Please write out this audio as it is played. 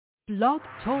Blog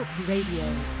Talk Radio.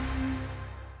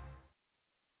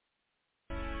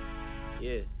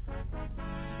 Yeah.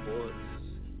 Sports,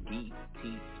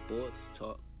 DT, Sports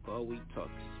Talk. All we talk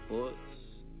sports.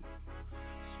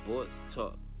 Sports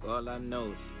Talk. All I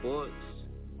know is sports.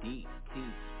 DT,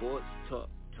 Sports Talk.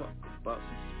 Talk about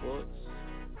some sports.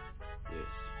 Yeah,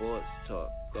 Sports Talk.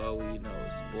 All we know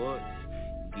is sports.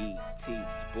 DT,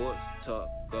 Sports Talk.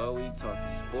 All we talk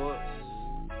is sports.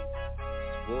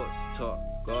 Sports Talk.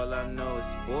 All I know is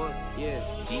sports. Yeah,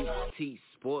 DT,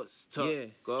 Sports Talk. Yeah,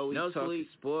 all we talk is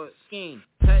sports. Scheme.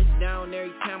 Touchdown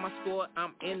every time I score.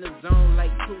 I'm in the zone like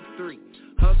 2-3.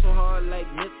 Hustle hard like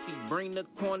Nipsey. Bring the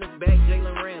corners back,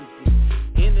 Jalen Ramsey.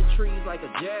 In the trees like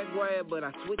a Jaguar, but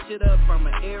I switch it up. I'm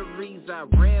an Aries, I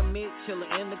ram it, chillin'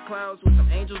 in the clouds with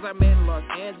some angels I met in Los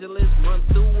Angeles. Run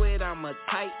through it, I'm a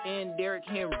tight end, Derrick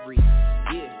Henry.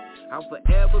 Yeah, I'll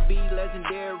forever be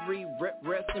legendary.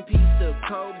 Rest in peace to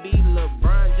Kobe,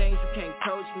 LeBron James. You can't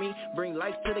coach me. Bring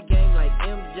life to the game like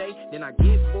MJ. Then I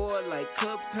get bored like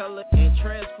Capella and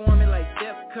transform it like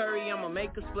Steph Curry. I'ma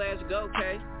make a splash, go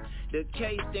K. The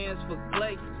K stands for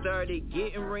Clay. Started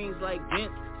getting rings like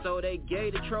Vince, so they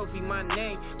gave the trophy my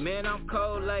name. Man, I'm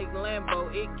cold like Lambo.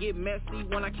 It get messy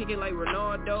when I kick it like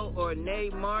Ronaldo or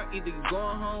Neymar. Either you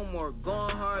going home or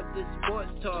going hard. This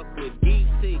Sports Talk with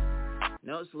DT.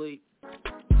 No sleep.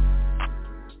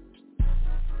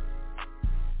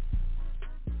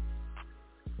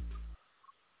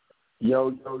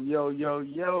 Yo.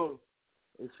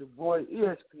 It's your boy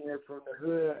ESPN from the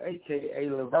hood, a.k.a.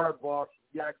 LeVar Ball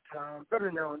from Yaktown,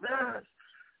 better known as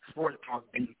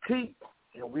SportsTalkDT.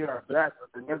 And we are back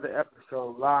with another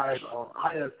episode live on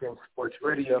iFM Sports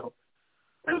Radio.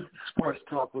 It's Sports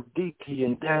Talk with DT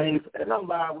and Dave. And I'm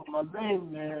live with my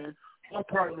main man, my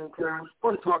partner in crime,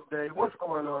 Sports Talk Dave. What's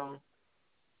going on?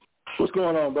 What's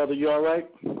going on, brother? You all right?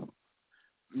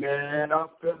 Man, I'm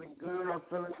feeling good,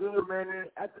 man. And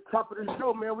at the top of the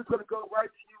show, man, we're going to go right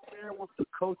to you, man, with the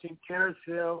coaching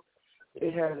carousel.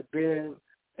 It has been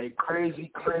a crazy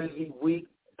week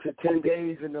to 10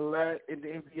 days in the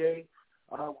NBA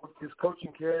with this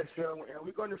coaching carousel. And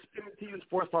we're going to spin it to you,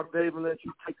 Sports Talk Dave, and let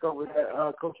you take over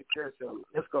that coaching carousel.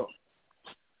 Let's go.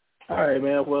 All right,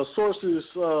 man. Well, sources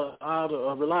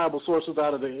reliable sources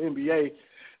out of the NBA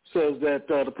says that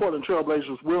the Portland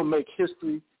Trailblazers will make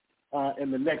history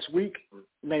in the next week,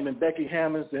 naming Becky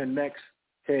Hammons their next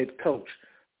head coach.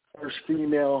 First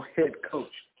female head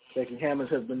coach. Becky Hammons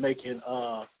has been making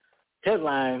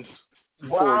headlines for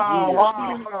years.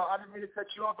 Wow. I didn't mean to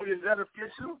cut you off, but is that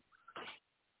official?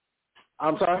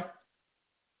 I'm sorry?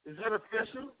 Is that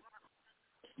official?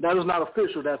 That is not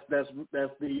official. That's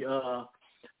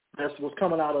what's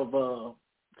coming out of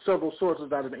several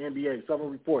sources out of the NBA, several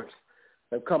reports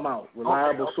have come out,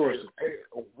 reliable sources. Hey,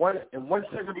 one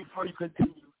second before you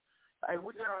continue. Hey,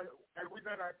 we got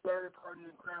our third partner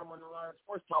in crime on the line,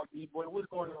 Sports Talk, D-Boy. What's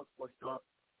going on, Sports Talk?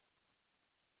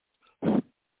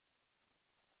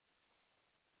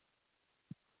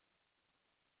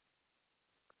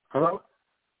 Hello?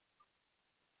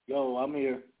 Yo, I'm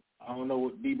here. I don't know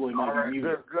what D-Boy might All right, be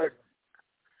muted. Good.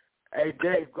 Hey,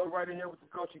 Dave, go right in here with the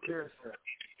coaching carousel.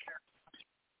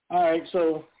 All right,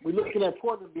 so we're looking at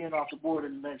Portland being off the board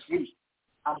in the next week.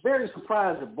 I'm very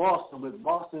surprised at Boston, with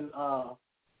Boston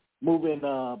moving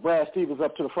Brad Stevens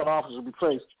up to the front office to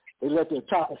replace. They let their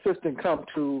top assistant come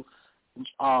to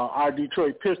our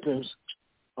Detroit Pistons,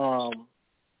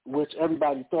 which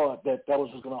everybody thought that was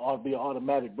just going to be an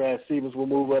automatic. Brad Stevens will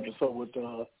move up, and so with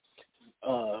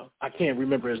I can't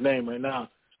remember his name right now.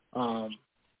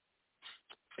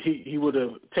 He would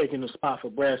have taken the spot for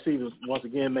Brad Stevens, once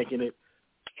again making it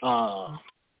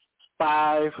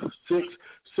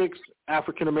 6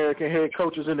 African-American head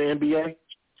coaches in the NBA.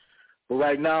 But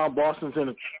right now, Boston's in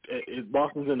a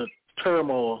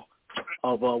turmoil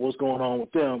of what's going on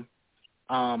with them.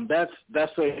 That's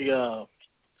a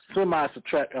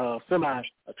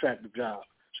semi-attractive job.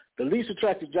 The least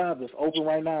attractive job that's open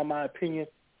right now, in my opinion,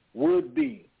 would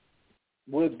be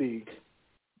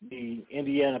the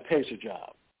Indiana Pacer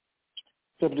job,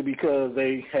 simply because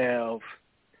they have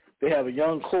a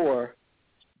young core,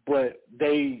 but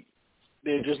they're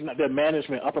just not, their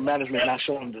management, upper management, not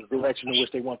showing the direction in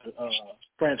which they want the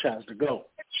franchise to go.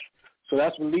 So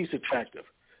that's the least attractive.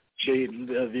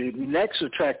 The next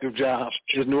attractive job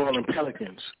is New Orleans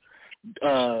Pelicans.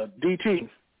 DT,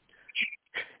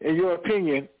 in your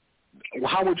opinion,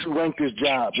 how would you rank this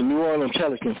job, the New Orleans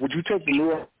Pelicans? Would you take the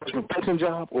New Orleans Pelicans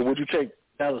job, or would you take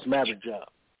Dallas Maverick job?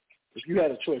 If you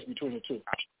had a choice between the two.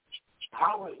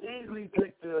 I would easily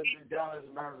take the Dallas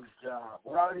Mavericks job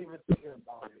without even thinking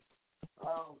about it.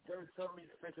 There's so many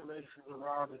speculations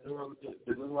around the New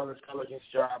Orleans Pelicans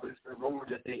job. It's been rumored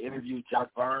that they interviewed Josh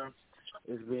Barnes,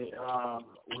 which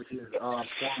is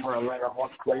former Atlanta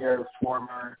Hawks player,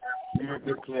 former New York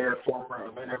Knicks player, former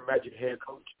Atlanta Magic head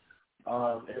coach.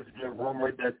 It's been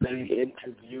rumored that they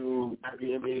interviewed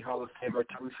WNBA Hall of Famer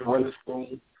Teresa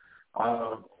Witherspoon,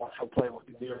 also played with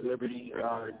the New York Liberty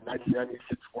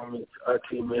 1996 women's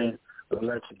team in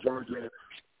Atlanta, Georgia.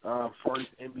 First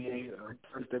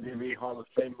WNBA Hall of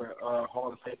Famer,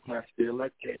 Hall of Fame class to be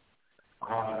elected.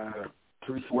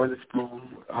 Teresa Witherspoon,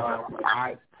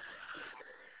 Zion's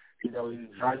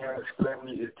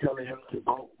family is telling him to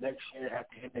vote next year at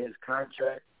the end of his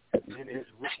contract, at the end of his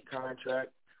rookie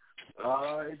contract.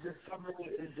 It's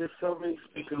just so many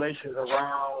speculations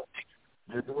around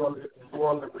the New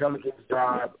Orleans Pelicans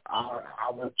job.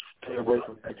 I would stay away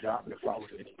from that job if I was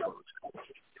any coach.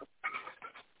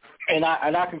 And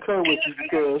I concur with you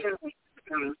because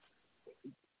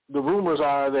the rumors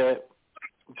are that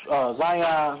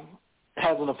Zion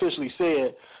hasn't officially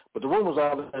said, but the rumors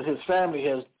are that his family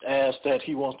has asked that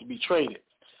he wants to be traded.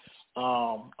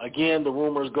 Again, the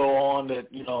rumors go on that,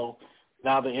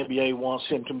 now the NBA wants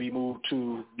him to be moved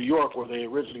to New York where they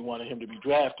originally wanted him to be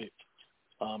drafted.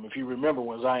 If you remember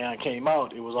when Zion came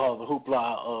out, it was all the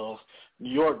hoopla of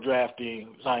New York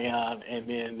drafting Zion, and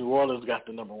then New Orleans got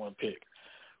the number one pick.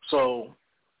 So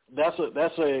that's a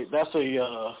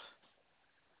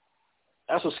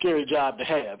scary job to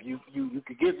have. You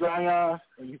could get Zion,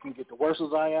 and you can get the worst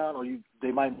of Zion, or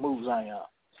they might move Zion.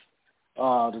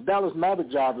 The Dallas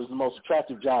Maverick job is the most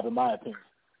attractive job in my opinion.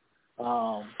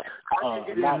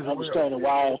 Not understanding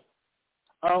why.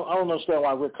 I don't understand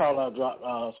why Rick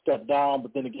Carlisle stepped down,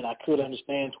 but then again, I could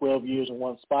understand 12 years in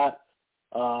one spot.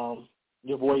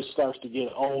 Your voice starts to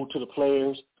get old to the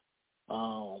players.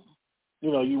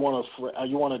 You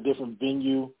want a different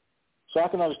venue. So I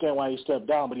can understand why he stepped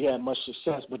down, but he had much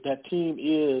success. But that team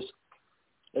is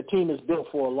built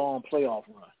for a long playoff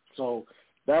run. So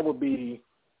that would be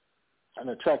an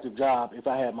attractive job if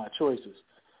I had my choices.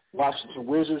 Washington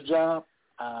Wizards job,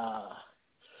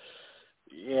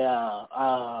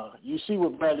 you see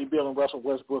what Bradley Beal and Russell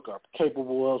Westbrook are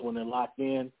capable of when they're locked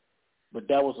in. But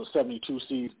that was a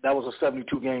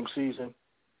 72-game season.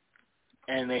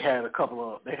 And they had a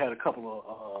couple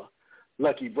of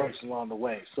lucky breaks along the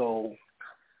way. So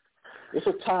it's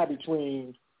a tie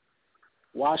between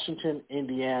Washington,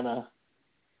 Indiana,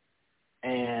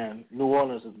 and New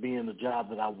Orleans as being the job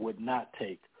that I would not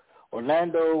take.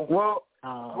 Orlando.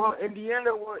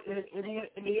 Indiana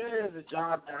is a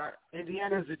job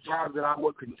that I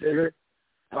would consider.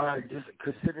 Just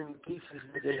considering the pieces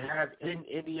that they have in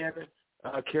Indiana,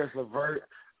 Karis LeVert,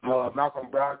 Malcolm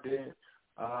Brogdon,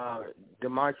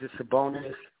 DeMontis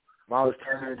Sabonis, Miles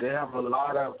Turner. They have a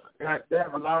lot of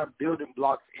building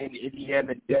blocks in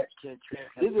Indiana that can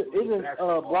translate. Isn't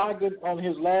Brogdon on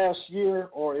his last year,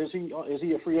 or is he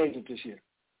a free agent this year?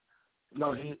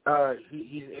 No, he's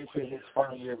entering his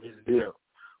final year of his deal.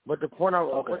 But the point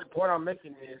I'm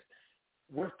making is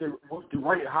with the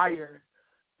right hire,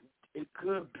 it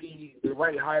could be the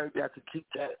right hire that could keep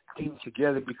that team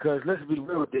together. Because let's be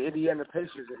real, the Indiana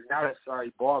Pacers is not a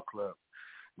sorry ball club.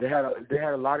 They had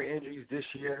a lot of injuries this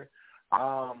year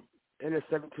in a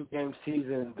 72-game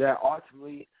season that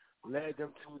ultimately led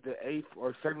them to the 8th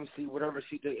or 7th seed, whatever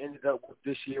seed they ended up with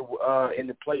this year in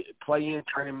the play-in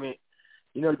tournament.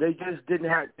 They just didn't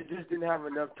have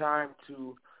enough time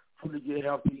to fully get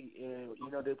healthy, and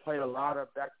they played a lot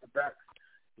of back-to-back.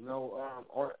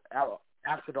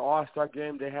 After the All-Star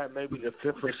game, they had maybe the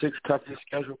 5th or 6th toughest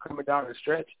schedule coming down the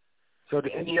stretch. So the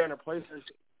Indiana Pacers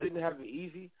didn't have it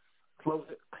easy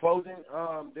closing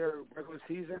their regular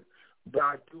season, but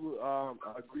I do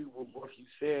agree with what you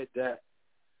said that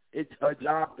it's a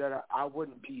job that I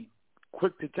wouldn't be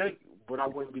quick to take, but I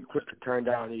wouldn't be quick to turn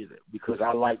down either because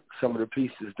I like some of the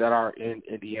pieces that are in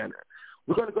Indiana.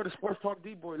 We're going to go to Sports Talk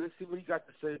D-Boy. Let's see what he got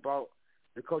to say about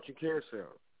the coaching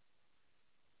carousel.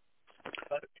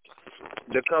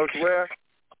 The coach where?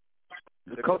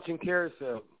 The coaching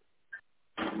carousel.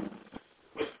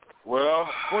 Well,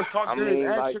 Sports Talk ask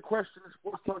your question to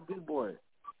Sports Talk D-Boy.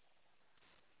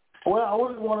 Well, I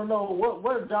really want to know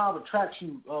what job attracts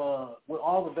you with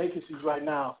all the vacancies right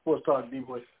now, Sports Talk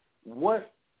D-Boy.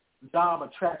 What job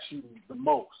attracts you the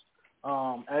most?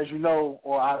 As you know,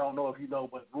 or I don't know if you know,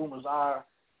 but rumors are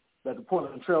that the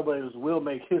Portland Trailblazers will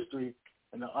make history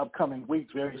in the upcoming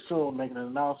weeks very soon, making an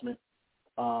announcement,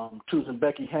 choosing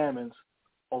Becky Hammonds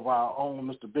over our own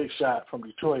Mr. Big Shot from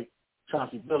Detroit,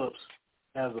 Chauncey Billups,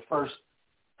 as the first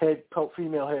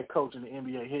female head coach in the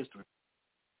NBA history.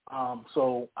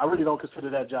 So I really don't consider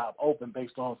that job open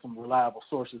based on some reliable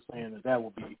sources saying that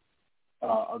will be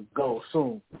go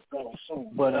soon. But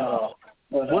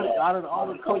what out of all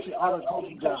the coaching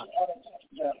jobs,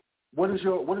 what is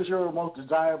your most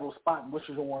desirable spot, and what's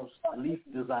your most least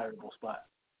desirable spot?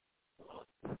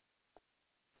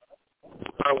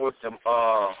 I would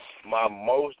my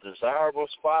most desirable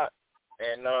spot,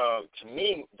 and to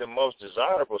me, the most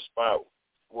desirable spot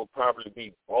will probably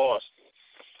be Boston.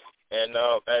 And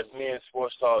as me and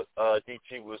Sports Talk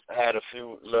DT had a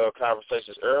few little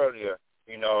conversations earlier,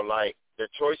 you know, like the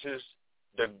choices,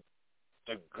 the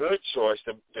good choice,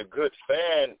 the good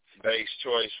fan base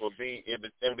choice will be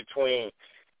in between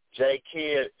J.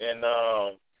 Kidd and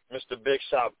Mr. Big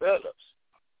Shot Billups.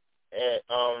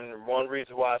 And one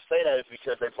reason why I say that is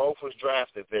because they both was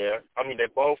drafted there. I mean, they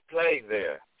both played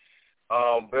there.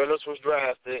 Billups was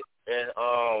drafted, and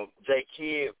J.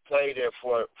 Kidd played there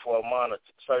for a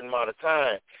certain amount of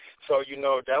time. So, you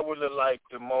know, that would look like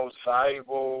the most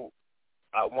valuable.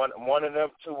 One of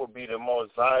them two would be the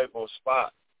most valuable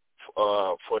spot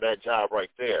for that job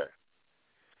right there.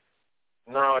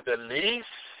 Now, the least,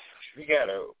 we got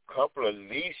a couple of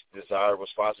least desirable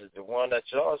spots. Is the one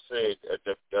that y'all said,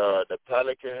 the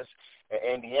Pelicans and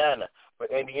Indiana.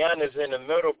 But Indiana's in the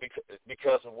middle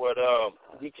because of what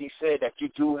DT said, that you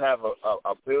do have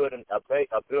a building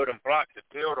block to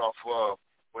build off of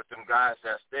with them guys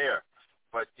that's there.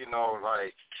 But, you know,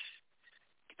 like,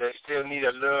 they still need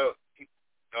a little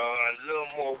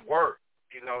more work,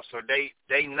 you know, so they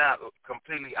not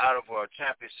completely out of a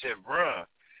championship run.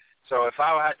 So if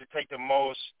I had to take the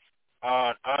most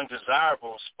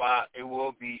undesirable spot, it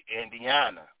will be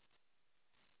Indiana.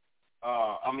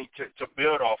 To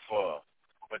build off of.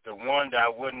 But the one that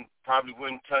I probably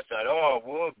wouldn't touch at all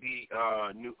would be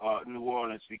New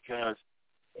Orleans, because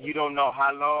you don't know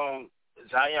how long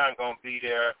Zion gonna be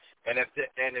there, and if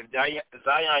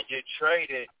Zion get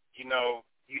traded, you know,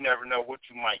 you never know what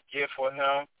you might get for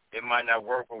him. It might not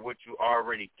work with what you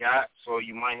already got, so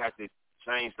you might have to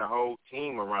change the whole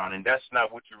team around, and that's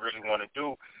not what you really want to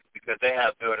do, because they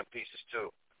have building pieces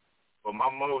too. But my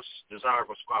most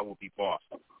desirable spot would be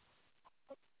Boston.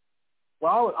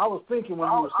 Well, I was thinking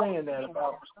when you were saying that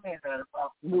about the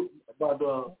New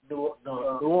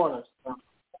Orleans,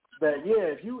 that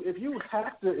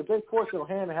if they force your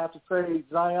hand and have to trade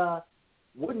Zion,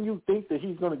 wouldn't you think that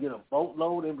he's going to get a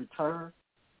boatload in return?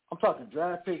 I'm talking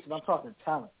draft picks and I'm talking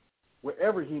talent,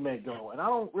 wherever he may go. And I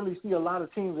don't really see a lot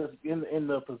of teams that's in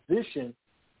the position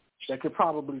that could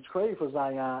probably trade for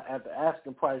Zion at the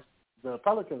asking price the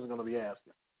Pelicans are going to be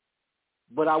asking.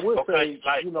 But I would say,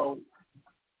 you know.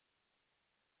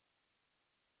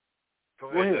 Go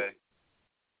ahead.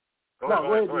 Go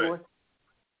ahead.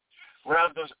 Well,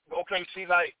 see,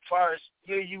 like, far as,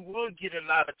 you would get a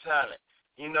lot of talent,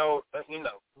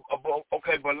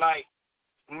 okay, but, like,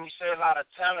 when you say a lot of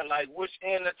talent, like, which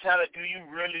end of talent do you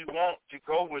really want to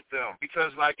go with them?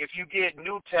 Because, like, if you get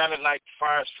new talent, like,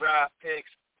 far as draft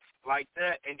picks, like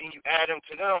that, and then you add them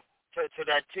to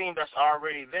that team that's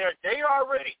already there, they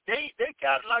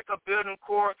got, like, a building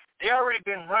core. They already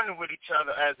been running with each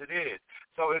other as it is.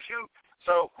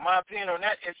 So my opinion on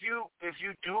that, if you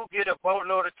do get a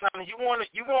boatload of talent, you want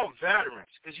veterans,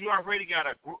 because you already got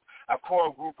a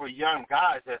core group of young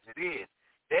guys as it is.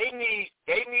 They need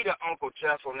an Uncle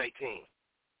Jeff on their team.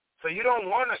 So you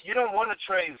don't want to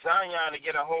trade Zion to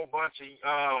get a whole bunch of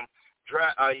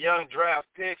young draft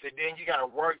picks, and then you got to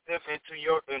work them into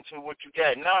what you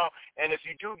got now. And if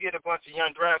you do get a bunch of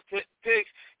young draft picks,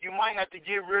 you might have to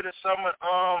get rid of some of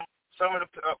the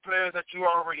players that you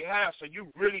already have, so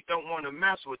you really don't want to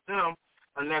mess with them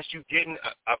unless you're getting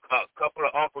a couple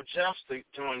of Uncle Jeffs to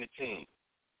join the team.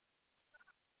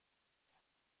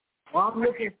 Well,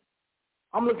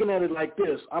 I'm looking at it like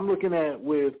this. I'm looking at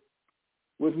with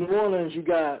New Orleans, you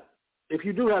got, if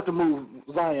you do have to move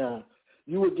Zion,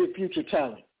 you would get future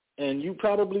talent, and you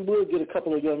probably would get a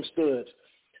couple of young studs.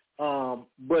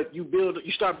 But you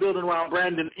start building around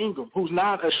Brandon Ingram, who's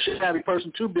not a savvy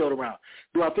person to build around.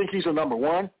 Do I think he's a number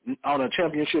one on a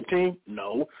championship team?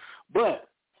 No. But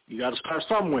you got to start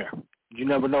somewhere. You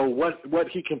never know what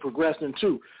he can progress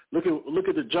into. Look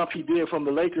at the jump he did from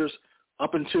the Lakers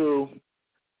up until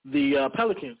the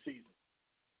Pelicans season.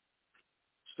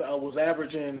 So was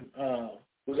averaging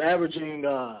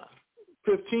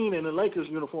 15 in the Lakers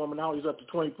uniform, and now he's up to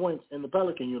 20 points in the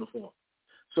Pelican uniform.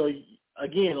 So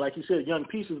again, like you said, young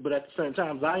pieces, but at the same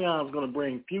time, Zion's going to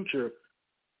bring future.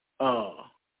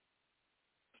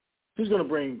 He's going to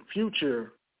bring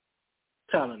future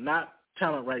talent, not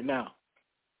talent right now.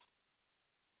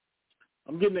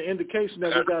 I'm getting an indication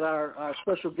that we got our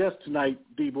special guest tonight,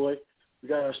 D-Boy. We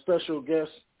got our special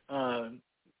guest,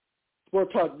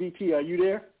 SportsTalkDT. Are you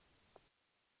there?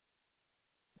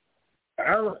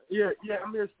 Yeah,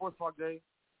 I'm here at Sports Talk Day.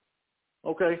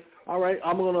 Okay. All right.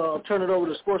 I'm going to turn it over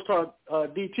to Sports Talk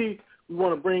DT. We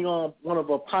want to bring on one of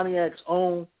Pontiac's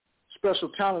own special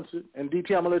talents. And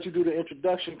DT, I'm going to let you do the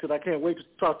introduction because I can't wait to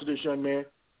talk to this young man.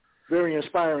 Very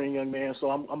inspiring young man. So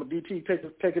I'm a DT.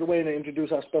 Take it away and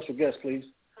introduce our special guest, please.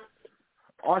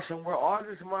 Awesome. Well, all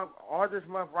this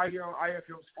month right here on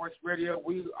iFM Sports Radio,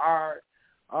 we are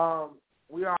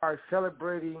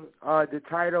celebrating the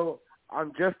title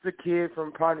 "I'm Just a Kid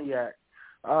from Pontiac,"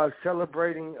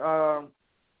 celebrating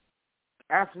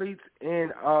athletes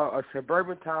in a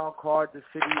suburban town called the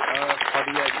city of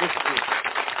Pontiac, Michigan.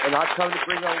 And I come to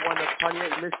bring on one of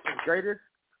Pontiac, Michigan's greatest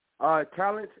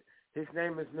talents. His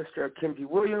name is Mr. Akemenji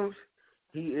Williams.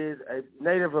 He is a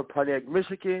native of Pontiac,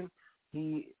 Michigan.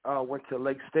 He went to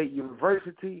Lake State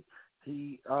University.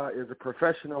 He is a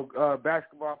professional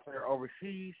basketball player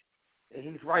overseas. And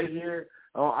he's right here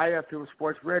on iFM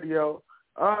Sports Radio.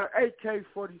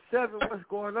 AK-47, what's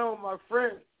going on, my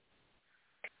friend?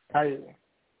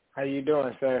 How you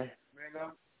doing, sir?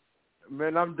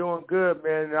 Man, I'm doing good,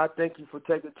 man. And I thank you for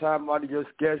taking time out of your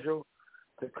schedule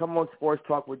to come on Sports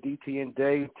Talk with DT and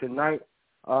Dave tonight.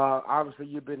 Obviously,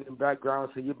 you've been in the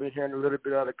background, so you've been hearing a little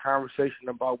bit of the conversation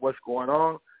about what's going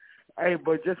on. Hey,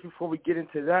 but just before we get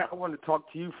into that, I want to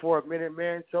talk to you for a minute,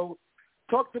 man. So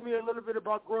talk to me a little bit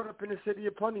about growing up in the city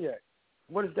of Pontiac.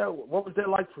 What was that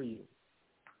like for you?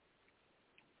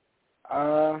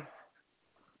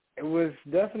 It was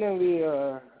definitely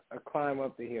a climb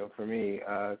up the hill for me,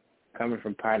 coming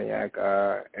from Pontiac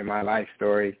in my life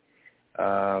story.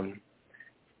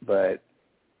 But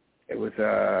it was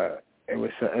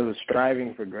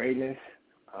striving for greatness.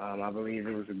 I believe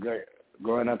it was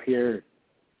growing up here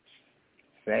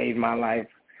saved my life.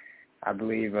 I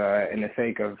believe in the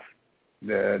sake of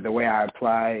the way I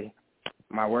apply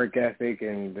my work ethic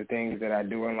and the things that I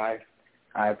do in life,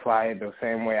 I apply it the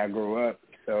same way I grew up.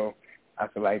 So I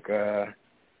feel like,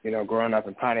 growing up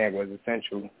in Pontiac was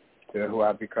essential to who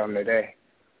I've become today.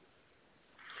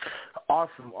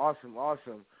 Awesome.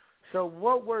 So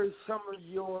what were some of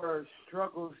your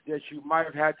struggles that you might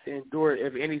have had to endure,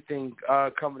 if anything,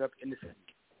 coming up in the city?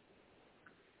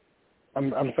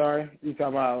 I'm sorry? You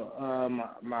talking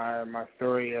about my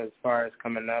story as far as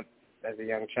coming up as a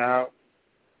young child?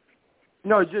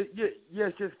 No, just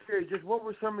curious. Just what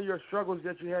were some of your struggles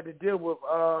that you had to deal with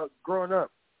growing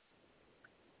up?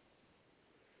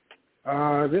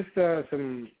 Just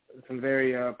some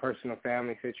very personal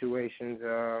family situations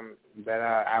that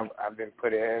I've been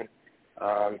put in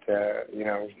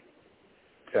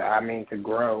to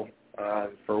grow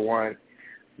for one,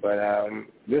 but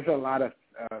there's a lot of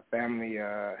family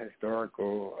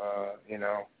historical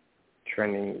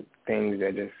trending things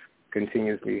that just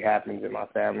continuously happens in my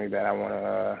family that I want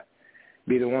to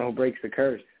be the one who breaks the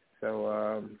curse.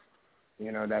 So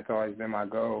that's always been my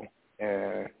goal.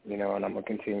 And I'm going to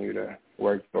continue to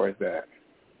work towards that.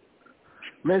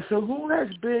 Man, so who has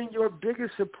been your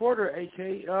biggest supporter, AK,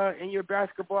 in your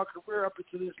basketball career up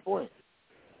until this point?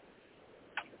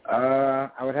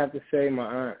 I would have to say my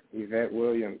aunt, Akemenji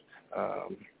Williams.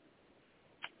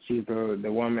 She's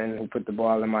the woman who put the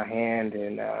ball in my hand,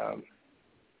 and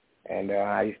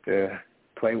I used to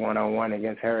play one-on-one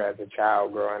against her as a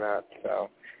child growing up. So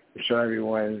I'm sure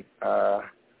everyone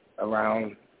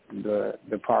around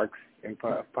the parks in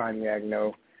Pontiac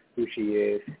know who she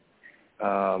is.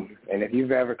 And if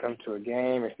you've ever come to a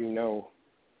game, if you know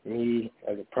me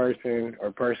as a person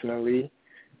or personally,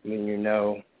 then you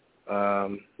know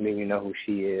who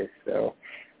she is. So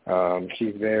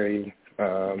she's very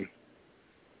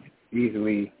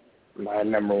easily my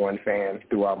number one fan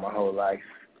throughout my whole life.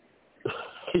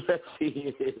 Yes, she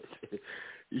is.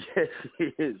 Yes,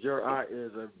 she is. Your aunt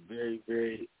is a very,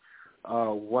 very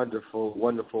wonderful,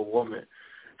 wonderful woman.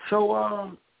 So,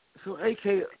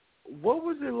 AK, what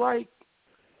was it like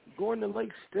going to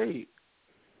Lake State?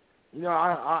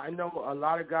 I know a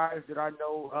lot of guys that I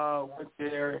know went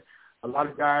there. A lot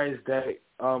of guys that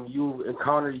you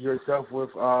encountered yourself with,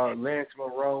 Lance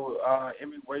Monroe,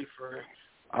 Emmy Wafer,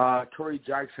 Torrey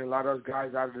Jackson, a lot of those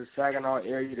guys out of the Saginaw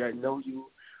area that know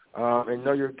you and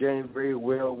know your game very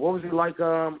well. What was it like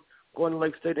going to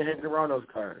Lake State and hanging around those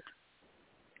guys?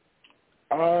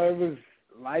 It was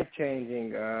life-changing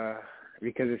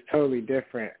because it's totally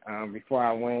different. Before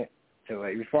I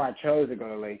chose to go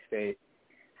to Lake State,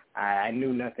 I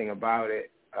knew nothing about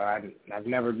it. I've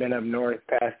never been up north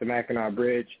past the Mackinac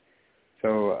Bridge,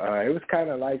 so it was kind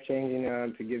of life-changing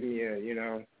to give me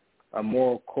a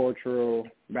more cultural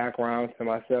background to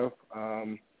myself.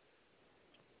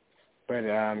 But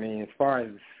as far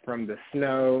as from the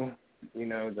snow,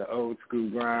 the old school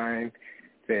grind,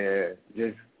 to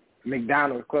just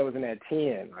McDonald's closing at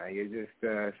 10. Like, it's just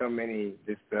so many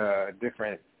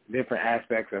different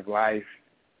aspects of life.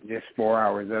 Just 4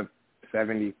 hours up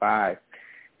 75,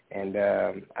 and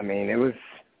I mean, it was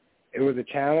a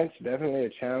challenge, definitely a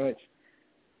challenge,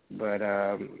 but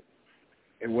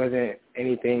it wasn't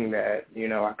anything that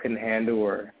I couldn't handle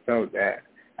or felt that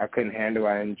I couldn't handle.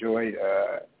 I enjoyed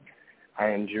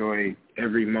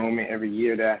every moment, every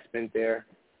year that I spent there,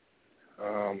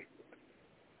 and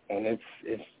it's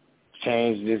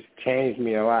changed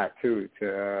me a lot too,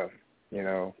 to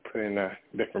put in a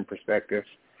different perspective,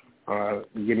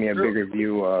 give me a bigger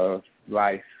view of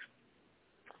life.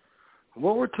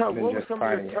 What were some of the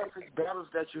toughest battles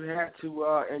that you had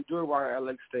to endure while at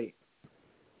Lake State?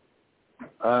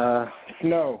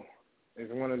 Snow is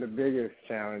one of the biggest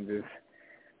challenges.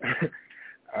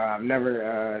 I've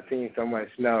never seen so much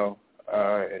snow,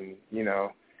 and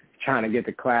trying to get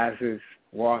to classes,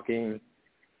 walking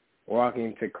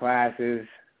to classes,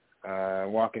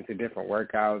 walking to different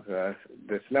workouts.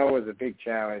 The snow was a big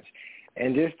challenge,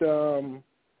 and just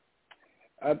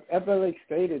at Lake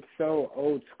State, it's so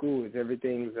old school.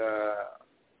 Everything's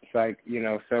it's like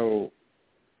so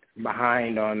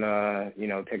behind on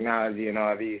technology and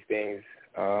all these things.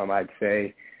 I'd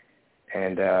say,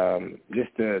 and just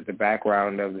the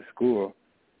background of the school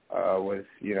was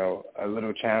a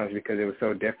little challenge because it was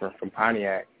so different from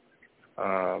Pontiac.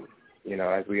 As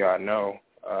we all know,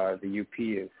 the UP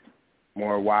is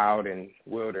more wild and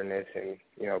wilderness, and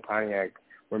Pontiac,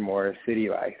 we're more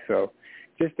city-like. So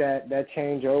just that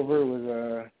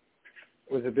changeover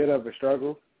was a bit of a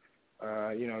struggle.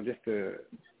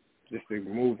 Just to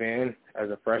move in as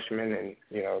a freshman and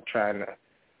trying to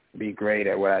be great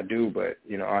at what I do, but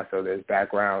also there's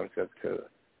backgrounds up to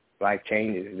life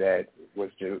changes that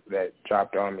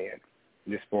dropped on me,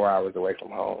 just 4 hours away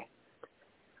from home.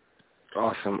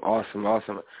 Awesome.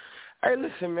 Hey,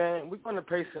 listen, man, we're going to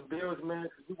pay some bills, man,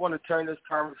 because we want to turn this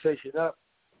conversation up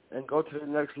and go to the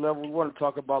next level. We want to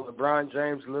talk about LeBron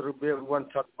James a little bit. We want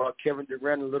to talk about Kevin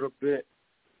Durant a little bit.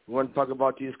 We want to talk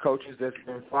about these coaches that's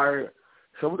been fired.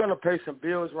 So we're going to pay some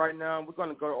bills right now. We're going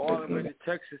to go all the way to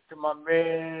Texas to my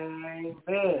man,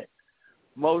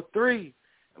 Mo 3.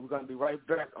 And we're going to be right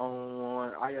back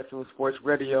on iFM Sports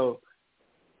Radio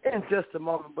in just a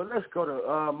moment. But let's go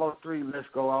to Mo 3. Let's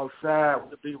go outside.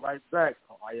 We'll be right back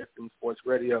on iFM Sports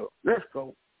Radio. Let's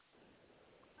go.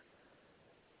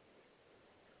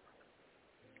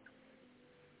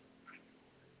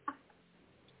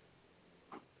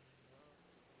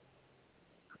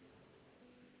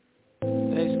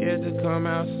 They scared to come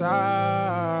outside.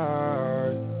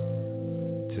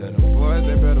 Tell them boys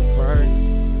they better pray.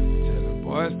 Tell them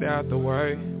boys stay out the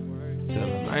way. Tell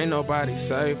them ain't nobody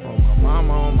safe. On my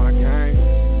mama, on my gang.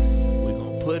 We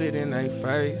gon' put it in their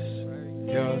face.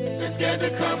 Yeah. They scared to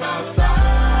come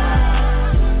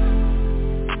outside.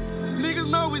 Niggas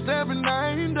know we stepping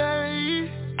 9 days.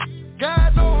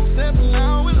 God know I'm stepping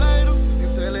now and later. They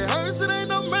tell it hurts, it ain't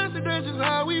no mercy. That's just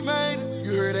how we made it.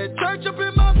 You heard that church up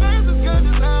in my face.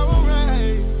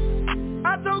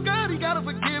 I told God he gotta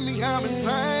forgive me, I'm in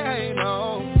pain,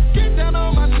 oh. Get down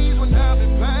on my knees when I'm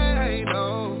in pain,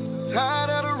 oh. Tired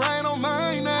of the rain on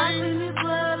my name. I see the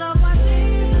blood on my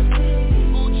Jesus,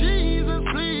 please. Oh, Jesus,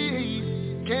 please.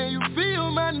 Can you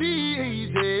feel my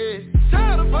needs, yeah?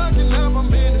 Tired of fucking up,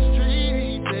 I'm in the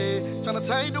streets, yeah. Tryna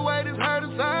take away this hurt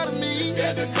inside of me.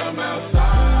 Got to come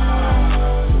outside.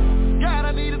 God,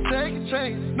 I need to take a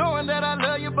chance. Knowing that I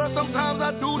love you, but sometimes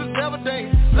I do this every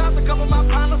day. Lost a couple of my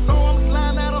partners, so I'm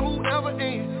sliding out of whoever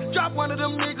ends. Drop one of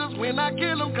them niggas when I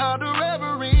kill them, called the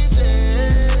reverend,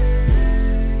 yeah.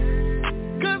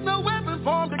 Cause no weapon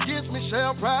formed against me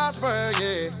shall prosper,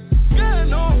 yeah. God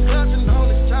know I'm clutching on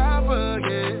this chopper,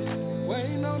 yeah.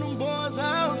 Waiting on them boys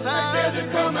outside. They said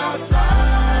to come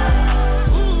outside.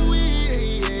 Ooh,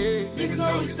 yeah. Niggas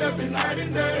know we stepping night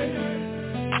and day.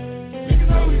 Niggas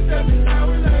know we stepping now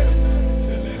and later.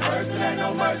 Till it hurts, it ain't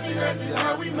no mercy, that's just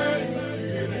how we made.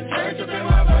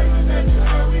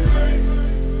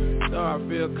 Though I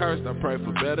feel cursed, I pray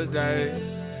for better days.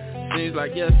 Seems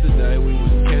like yesterday we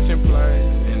was catching plays,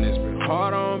 and it's been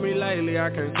hard on me lately, I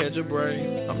can't catch a break.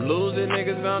 I'm losing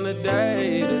niggas on the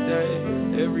day to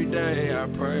day. Every day I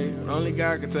pray, only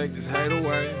God can take this hate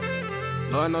away.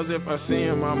 Lord knows if I see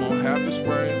him, I'm gonna have to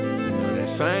spray.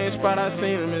 That same spot I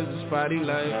seen him is the spot he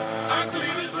lay. I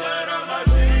plead his blood on my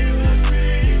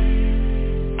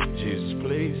Jesus,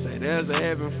 please, say there's a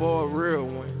heaven for a real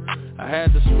one. I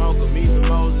had to smoke him, even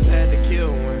Moses had to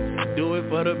kill one. Do it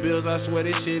for the bills, I swear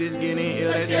this shit is getting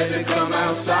ill. They said to come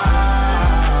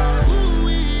outside. Ooh,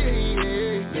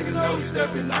 yeah. Niggas know we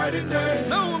stepping night and day.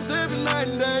 Know I'm stepping night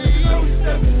and day. Niggas know we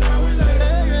stepping now and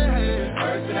later.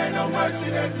 First it ain't no see,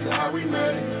 that's just how we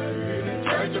made it. Hear that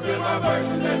church up in my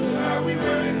verse, that's just how we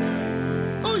made it.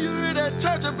 Oh, you hear that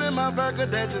church up in my burger,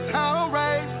 that's just how I'm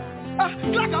raised.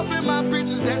 Like up in my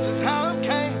britches, that's just how I'm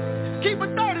came. Keep a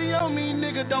 30 on me,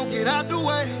 nigga, don't get out the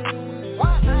way.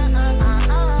 Why?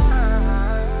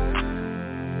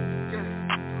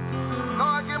 No,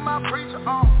 I get my preacher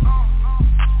on.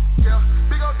 Yeah,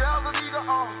 big old devil eagle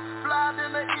on. Fly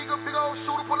in the eagle, big old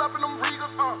shooter, pull up in them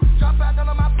Regals on. Drop out none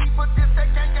of my people, this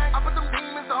that gang. I put them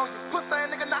demons on you. Put that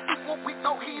nigga not equal, we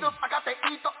no heaters. I got that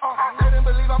ether on. They didn't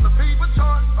believe I'm the people's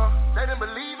choice. They didn't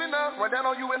believe in us. Went down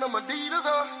on you in them Adidas.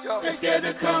 They scared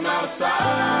to come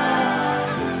outside.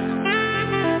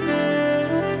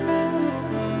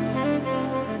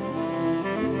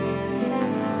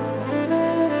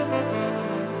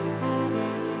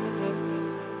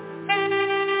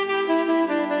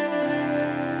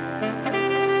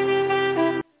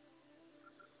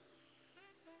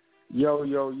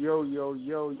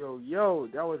 Yo.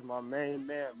 That was my main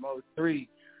man, Mo 3.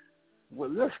 Well,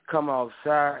 let's come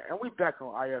outside. And we back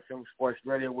on iFM Sports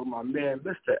Radio with my man,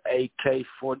 Mr.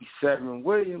 AK-47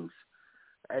 Williams,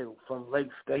 from Lake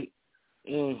State.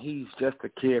 And he's just a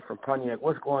kid from Pontiac.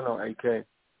 What's going on, AK?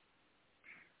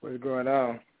 What's going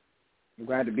on? I'm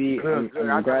glad to be I'm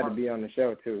glad to be on the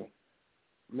show, too.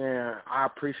 Man, I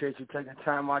appreciate you taking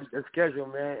time out of your schedule,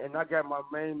 man. And I got my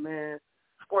main man,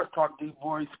 Sports Talk D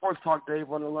boy, Sports Talk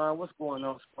Dave on the line. What's going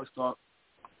on, Sports Talk?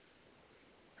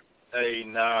 Hey,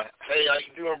 how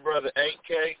you doing, brother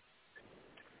AK?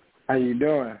 How you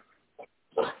doing?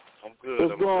 I'm good.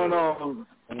 What's going on?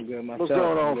 I'm good myself. What's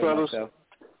going on, fellas?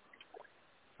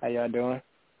 How y'all doing?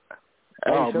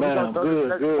 Hey, man, I'm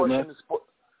good, man.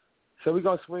 So we're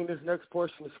going to swing this next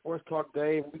portion of Sports Talk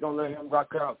Dave. We're going to let him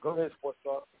rock out. Go ahead, Sports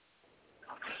Talk.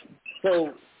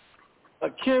 So,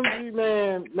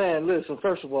 Akemenji, man, listen,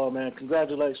 first of all, man,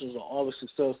 congratulations on all the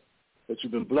success that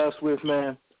you've been blessed with,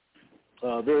 man.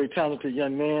 Very talented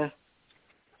young man.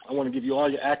 I want to give you all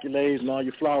your accolades and all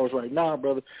your flowers right now,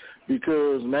 brother,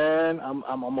 because, man, I'm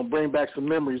going to bring back some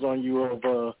memories on you of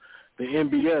the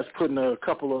NBS putting a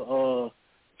couple of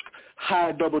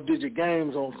high double-digit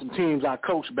games on some teams I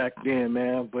coached back then,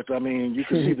 man. But, I mean, you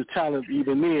can see the talent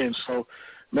even then. So,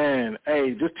 man,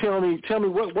 hey, just tell me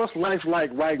what's life like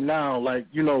right now? Like,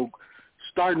 you know,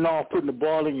 starting off putting the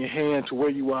ball in your hand to where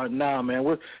you are now, man.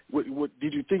 What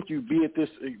did you think you'd be at this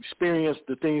experience,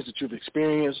 the things that you've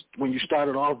experienced when you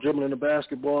started off dribbling the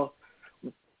basketball?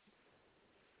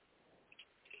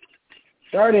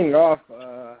 Starting off,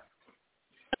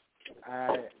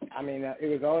 I mean, it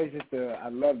was always just I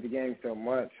loved the game so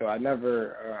much. So I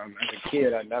never, as a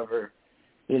kid,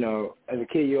 you know, as a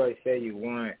kid, you always say you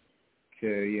want to,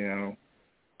 you know,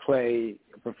 play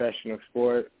a professional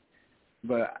sport.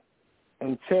 But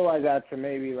until I got to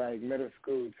maybe like middle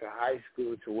school to high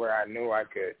school to where I knew I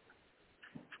could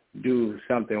do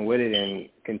something with it and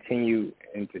continue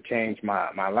and to change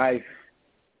my life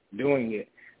doing it.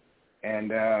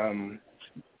 And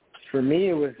for me,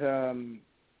 it was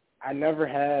I never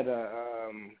had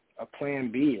a plan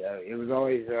B. It was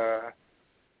always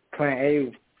plan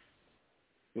A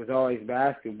was always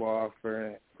basketball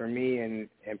for me, and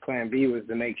plan B was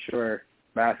to make sure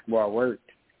basketball worked.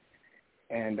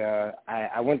 And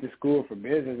I went to school for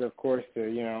business, of course, to,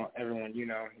 you know, everyone, you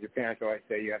know, your parents always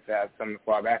say you have to have something to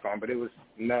fall back on, but it was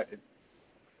not,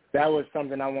 that was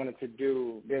something I wanted to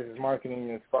do, business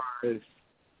marketing, as far as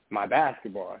my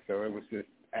basketball. So it was just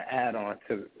an add-on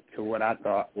to what I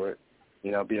thought would,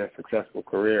 you know, be a successful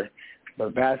career.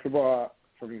 But basketball,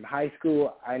 from high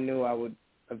school, I knew I would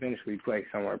eventually play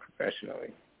somewhere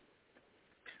professionally.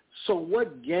 So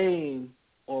what game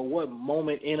or what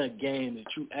moment in a game that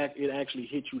it actually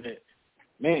hit you that,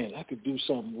 man, I could do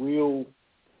something real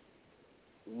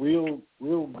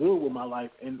good with my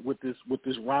life and with this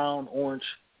round orange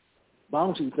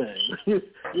bounty thing?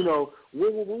 You know,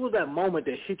 what was that moment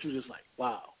that hit you just like,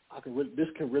 wow, this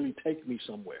can really take me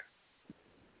somewhere?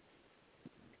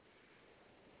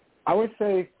 I would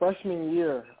say freshman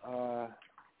year,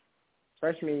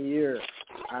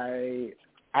 I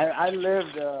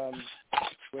lived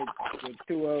with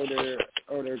two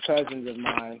older cousins of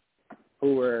mine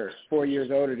who were 4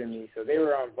 years older than me. So they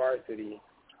were on varsity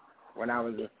when I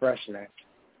was a freshman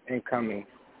incoming.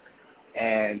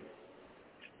 And,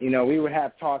 you know, we would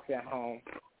have talks at home.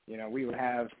 You know, we would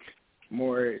have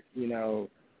more, you know,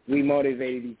 we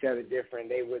motivated each other different.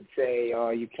 They would say,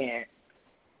 oh, you can't.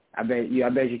 I bet you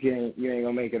ain't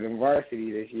gonna make it in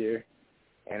varsity this year,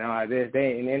 and all this.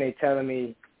 And then they telling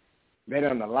me they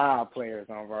don't allow players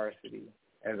on varsity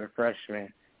as a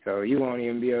freshman, so you won't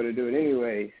even be able to do it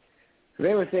anyways. So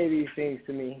they would say these things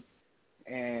to me,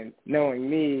 And knowing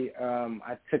me,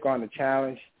 I took on the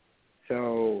challenge.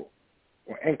 So,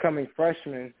 incoming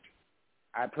freshman,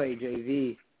 I played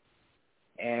JV,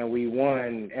 and we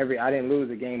won I didn't lose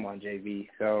a game on JV.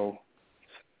 So,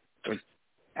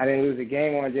 I didn't lose a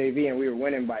game on JV, and we were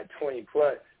winning by 20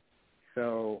 plus.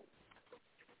 So,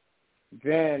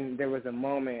 then there was a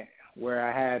moment where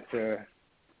I had to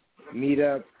meet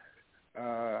up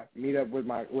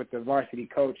with the varsity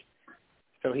coach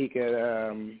so he could,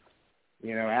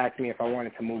 ask me if I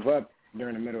wanted to move up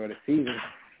during the middle of the season.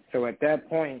 So at that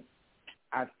point,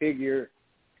 I figured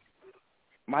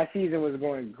my season was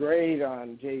going great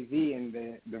on JV, and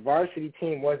the varsity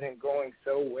team wasn't going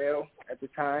so well at the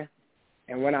time.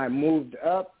 And when I moved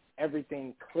up,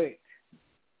 everything clicked.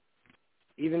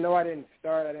 Even though I didn't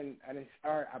start,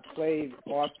 I played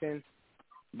often.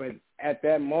 But at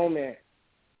that moment,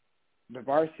 the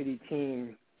varsity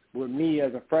team, with me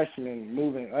as a freshman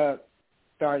moving up,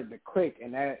 started to click.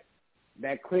 And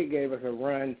that click gave us a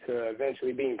run to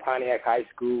eventually beating Pontiac High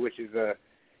School, which is a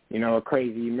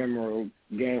crazy, memorable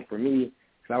game for me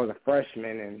because I was a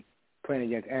freshman and playing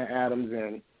against Aunt Adams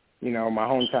and, my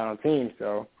hometown team.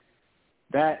 So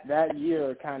that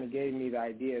year kind of gave me the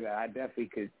idea that I definitely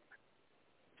could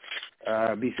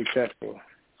be successful.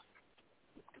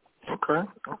 Okay.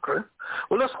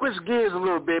 Well, let's switch gears a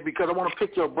little bit because I want to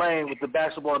pick your brain with the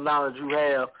basketball knowledge you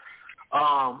have.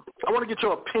 I want to get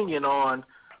your opinion on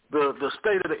the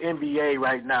state of the NBA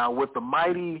right now with the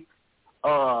mighty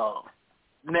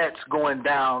Nets going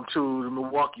down to the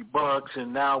Milwaukee Bucks,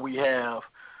 and now we have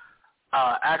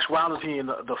actuality in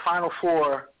the Final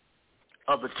Four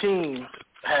of the teams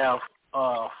have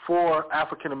 4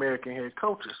 African-American head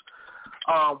coaches.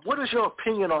 What is your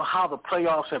opinion on how the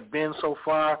playoffs have been so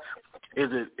far? Is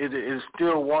it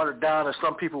still watered down, as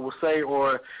some people will say,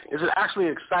 or is it actually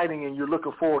exciting and you're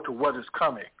looking forward to what is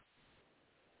coming?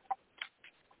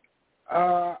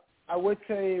 I would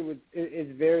say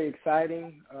it's very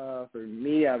exciting for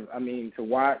me. I mean, to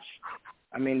watch.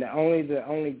 I mean, the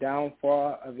only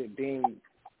downfall of it being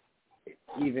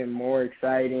even more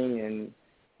exciting and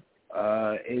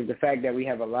is the fact that we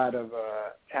have a lot of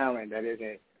talent that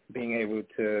isn't being able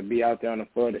to be out there on the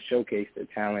floor to showcase their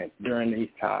talent during these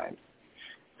times.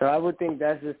 So I would think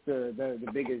that's just the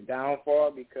biggest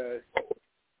downfall because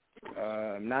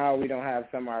now we don't have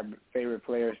some of our favorite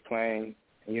players playing,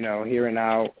 here and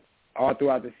out. All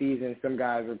throughout the season, some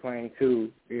guys were playing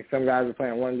 2. Some guys were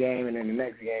playing 1 game and then the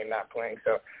next game not playing.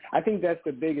 So I think that's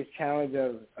the biggest challenge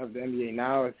of the NBA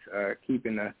now is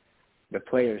keeping the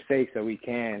players safe so we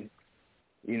can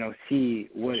see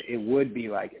what it would be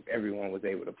like if everyone was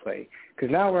able to play.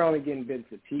 Because now we're only getting bits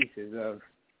and pieces of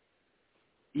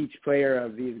each player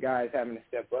of these guys having to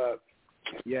step up.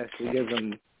 Yes, we give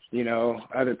them,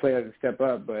 other players to step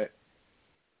up, but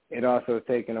it also is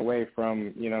taken away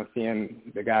from, seeing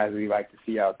the guys we like to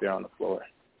see out there on the floor.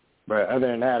 But other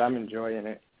than that, I'm enjoying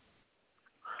it.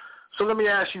 So let me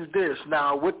ask you this.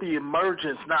 Now, with the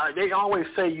emergence, now they always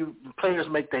say players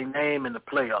make their name in the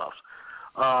playoffs.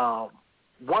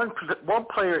 One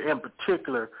player in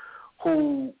particular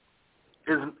who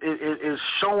is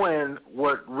showing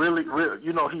what really,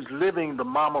 he's living the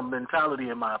mama mentality,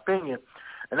 in my opinion,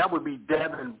 and that would be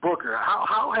Devin Booker.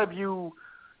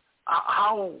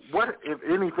 What, if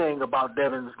anything, about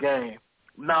Devin's game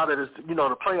now that it's,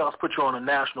 the playoffs put you on a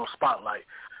national spotlight?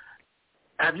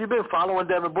 Have you been following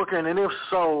Devin Booker, and if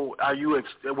so,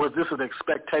 was this an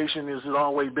expectation? Has it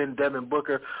always been Devin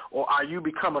Booker, or are you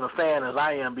becoming a fan as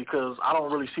I am? Because I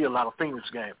don't really see a lot of Phoenix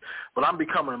games, but I'm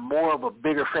becoming more of a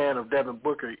bigger fan of Devin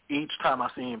Booker each time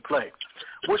I see him play.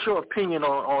 What's your opinion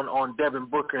on Devin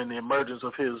Booker and the emergence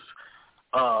of his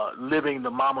living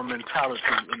the mama mentality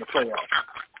in the playoffs?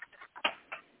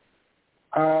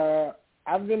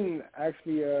 I've been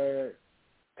actually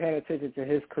paying attention to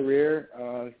his career,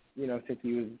 since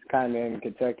he was kind of in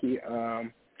Kentucky.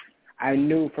 I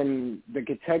knew from the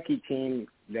Kentucky team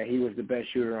that he was the best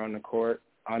shooter on the court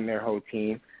on their whole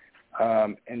team.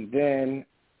 And then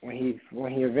when he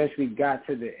eventually got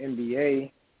to the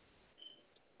NBA,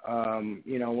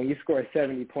 when you score a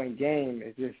 70-point game,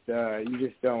 it's just you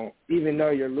just don't, even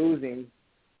though you're losing,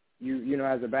 you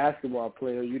as a basketball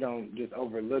player, you don't just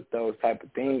overlook those type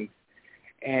of things.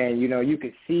 And, you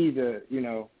could see the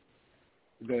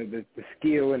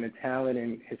skill and the talent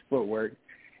in his footwork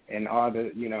and all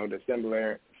the,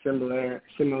 the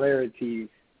similarities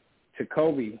to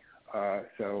Kobe.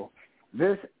 So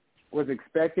this was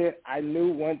expected. I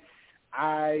knew once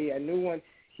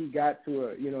he got to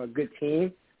a good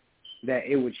team that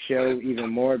it would show even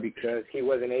more because he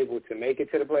wasn't able to make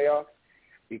it to the playoffs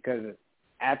because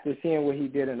after seeing what he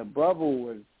did in the bubble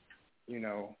was,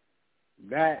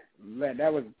 that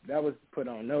was put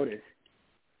on notice.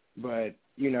 But,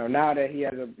 now that he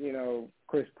has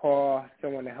Chris Paul,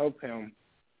 someone to help him,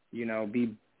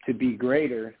 be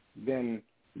greater, then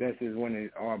this is when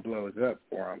it all blows up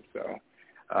for him. So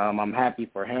I'm happy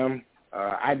for him.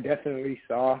 I definitely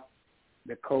saw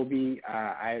the Kobe.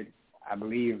 I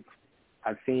believe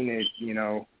I've seen it,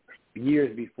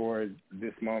 years before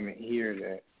this moment here,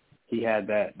 that he had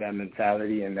that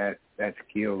mentality and that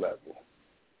skill level.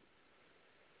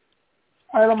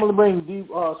 All right, I'm going to bring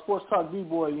Sports Talk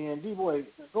D-Boy in. D-Boy,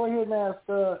 go ahead and ask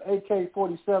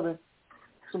AK-47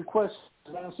 some questions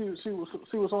and see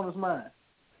what's on his mind.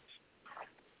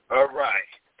 All right.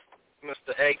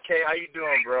 Mr. AK, how you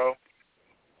doing, bro?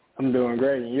 I'm doing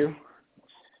great, and you?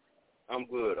 I'm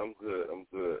good.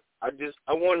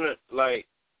 I want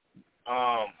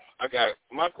to,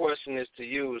 my question is to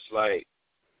you is,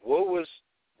 what was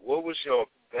your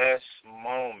best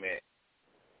moment?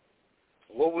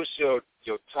 What was your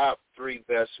top 3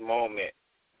 best moment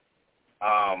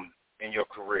in your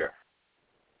career?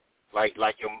 Like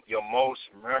your most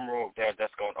memorable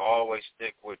that's going to always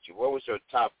stick with you. What was your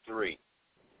top 3?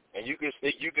 And you can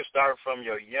start from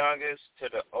your youngest to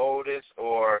the oldest,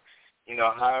 or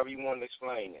however you want to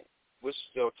explain it. What's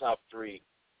your top 3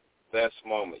 best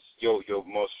moments? Your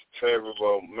most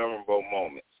favorable, memorable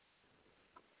moments.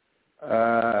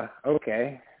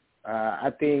 Okay. I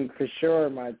think for sure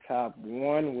my top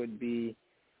 1 would be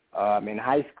in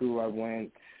high school. I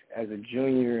went as a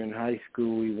junior in high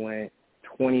school. We went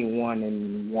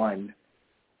 21-1.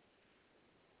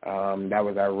 That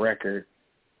was our record.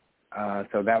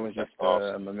 So that was just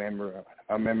awesome.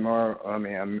 a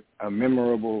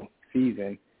memorable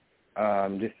season,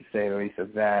 just to say the least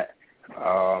of that.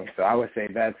 So I would say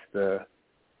that's the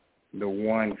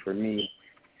one for me.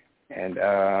 And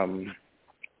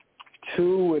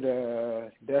 2 would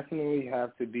definitely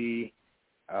have to be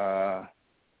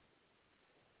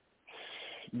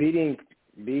beating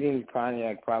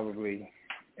Pontiac probably,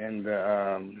 and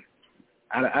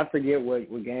I forget what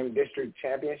game, district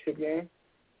championship game.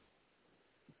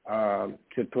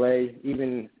 To play,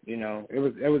 even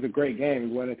it was a great game.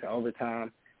 We went into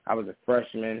overtime. I was a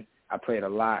freshman. I played a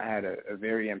lot. I had a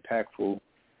very impactful,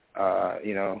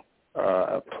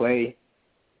 play,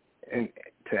 and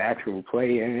to actually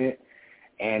play in it,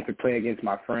 and to play against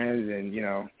my friends and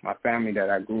my family that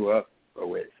I grew up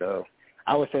with. So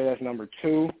I would say that's number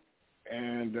 2,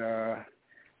 and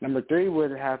number 3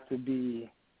 would have to be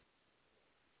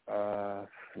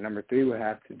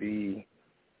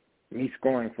me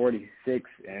scoring 46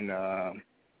 and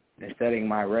setting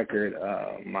my record,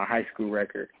 my high school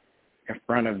record, in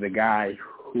front of the guy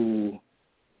who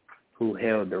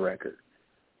held the record.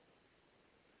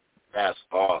 That's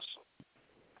awesome.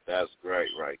 That's great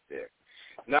right there.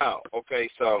 Now, okay,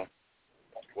 so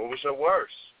what was your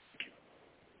worst?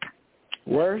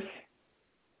 Worst?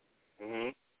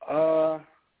 Mm-hmm.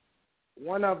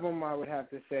 One of them I would have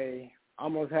to say,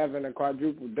 almost having a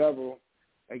quadruple double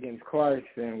against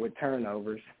Clarkson with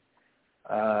turnovers.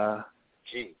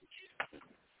 Gee.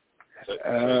 So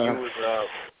you was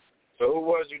so who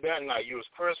was you that night? You was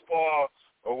Chris Paul,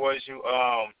 or was you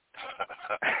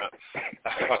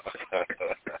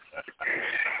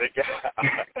the guy?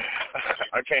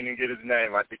 I can't even get his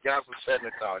name. The guy from San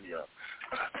Antonio.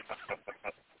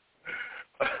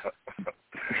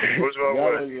 Which one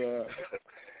was you?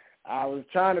 I was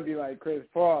trying to be like Chris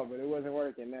Paul, but it wasn't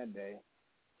working that day.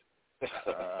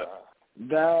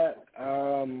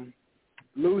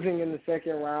 Losing in the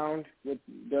second round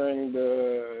during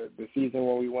the season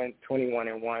when we went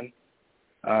 21-1.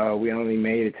 We only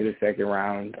made it to the second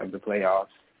round of the playoffs.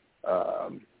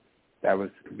 That was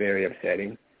very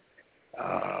upsetting.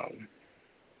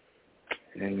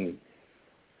 And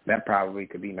that probably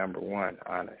could be number 1,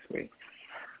 honestly.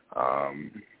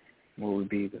 What would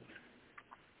be the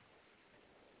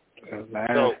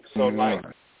last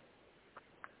one?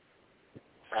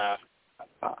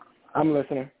 I'm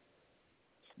listening.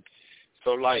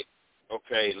 So,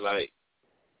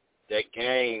 that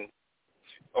game.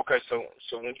 Okay, so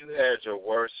when you had your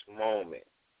worst moment,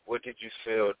 what did you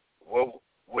feel?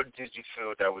 What did you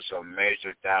feel that was your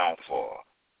major downfall,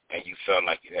 and you felt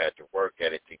like you had to work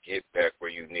at it to get back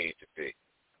where you need to be?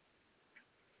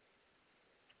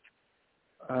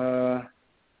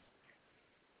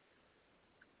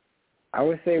 I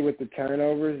would say with the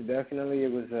turnovers, definitely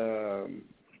it was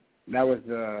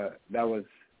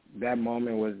that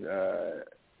moment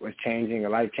was changing,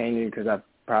 life-changing, because I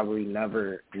probably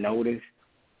never noticed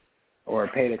or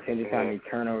paid attention to how many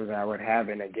turnovers I would have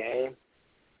in a game.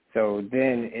 So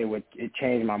then it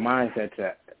changed my mindset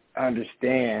to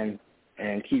understand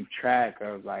and keep track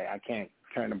of, I can't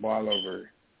turn the ball over,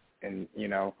 and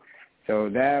so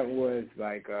that was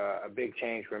like a big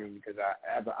change for me because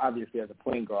obviously as a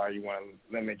point guard you want to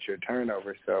limit your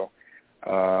turnovers. So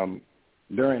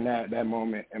during that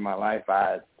moment in my life,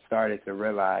 I started to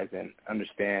realize and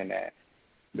understand that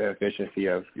the efficiency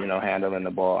of handling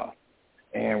the ball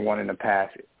and wanting to pass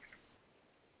it.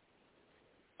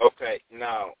 Okay,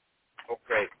 now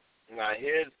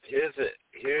here's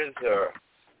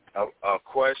a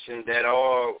question that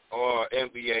all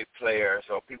NBA players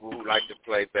or people who like to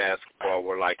play basketball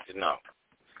would like to know.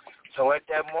 So at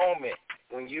that moment,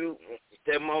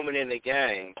 that moment in the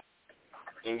game,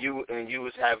 and you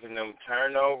was having them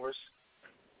turnovers,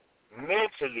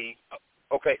 mentally,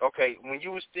 okay, when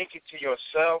you was thinking to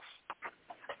yourself,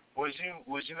 was you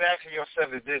asking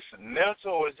yourself, is this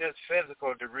mental or is this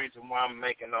physical the reason why I'm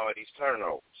making all these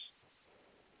turnovers?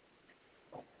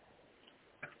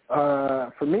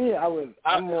 For me,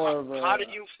 I'm more of a... How do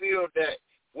you feel that,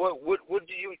 what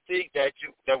do you think that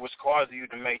was causing you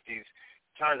to make these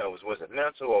turnovers? Was it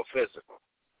mental or physical?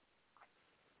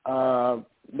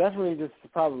 Definitely just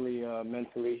probably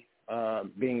mentally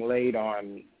being late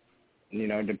on,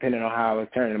 depending on how I was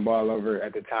turning the ball over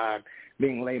at the time,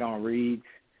 being late on reads.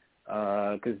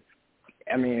 Because,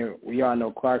 we all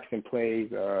know Clarkson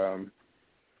plays a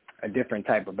different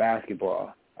type of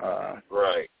basketball.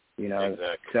 Right.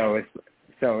 Exactly.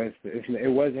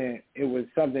 It was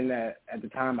something that at the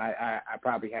time I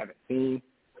probably haven't seen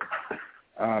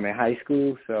in high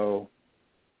school. So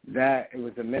that it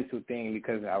was a mental thing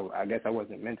because I guess I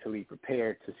wasn't mentally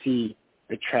prepared to see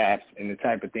the traps and the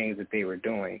type of things that they were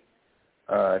doing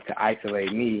to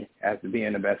isolate me as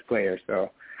being the best player.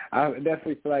 So I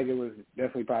definitely feel like it was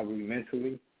definitely probably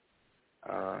mentally.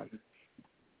 I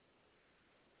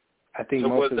think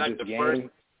most of this game.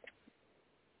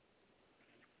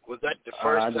 Was that the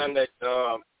first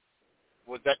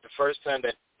time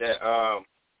that a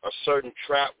certain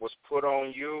trap was put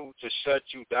on you to shut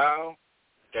you down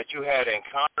that you had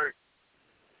encountered,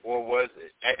 or was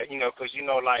it? Because in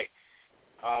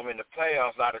the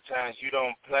playoffs, a lot of times you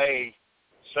don't play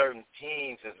certain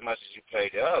teams as much as you play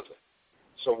the other.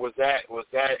 So was that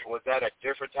a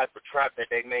different type of trap that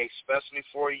they made specially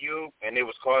for you, and it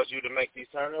was causing you to make these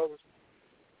turnovers?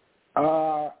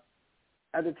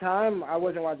 At the time, I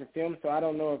wasn't watching film, so I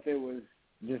don't know if it was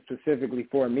just specifically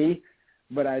for me.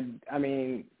 But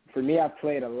for me, I've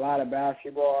played a lot of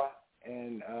basketball,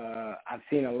 and I've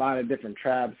seen a lot of different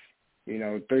traps,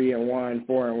 3-and-1,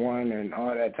 4-and-1, and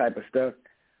all that type of stuff.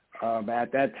 But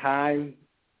at that time,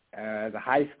 as a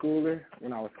high schooler,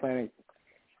 when I was playing,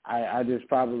 I just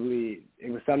probably,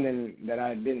 it was something that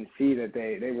I didn't see that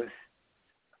they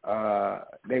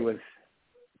was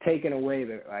taking away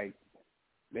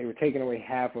they were taking away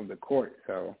half of the court,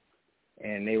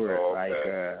 and they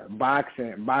were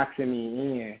boxing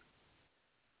me in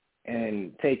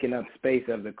and taking up space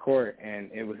of the court, and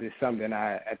it was just something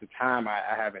at the time I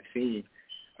haven't seen.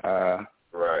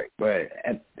 Right. But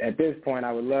at this point,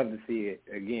 I would love to see it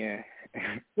again.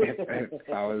 If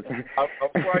I was. I'm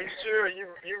quite sure you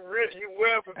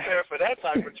well prepared for that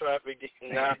type of traffic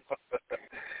now.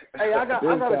 Hey, I got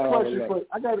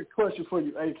a question for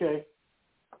you, AK.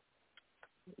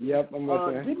 Yep, I'm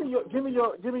listening. Give me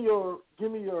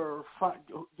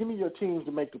your teams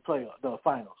to make the finals.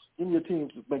 Give me your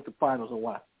teams to make the finals and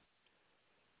why.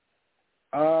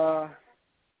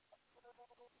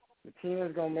 The team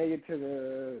that's gonna make it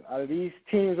to out of these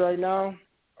teams right now,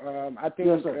 I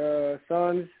think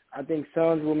Suns. I think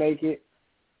Suns will make it.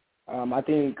 I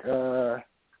think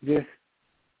just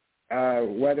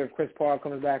whether Chris Paul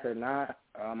comes back or not,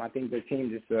 I think their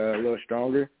team is a little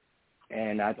stronger.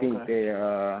 And I think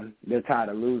they're tired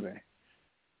of losing.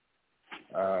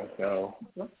 And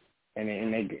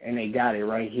they got it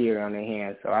right here on their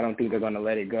hands. So I don't think they're going to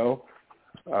let it go.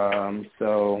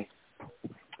 So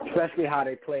especially how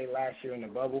they played last year in the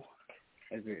bubble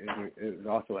is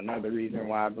also another reason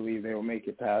why I believe they will make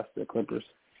it past the Clippers.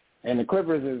 And the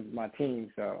Clippers is my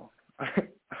team, so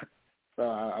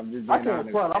I'm just. I can't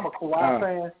front. I'm a Kawhi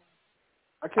fan.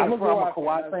 I can't front. I'm a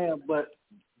Kawhi fan, but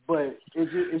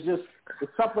it's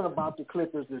something about the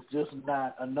Clippers that's just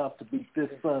not enough to beat this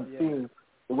Suns team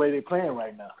the way they're playing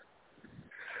right now.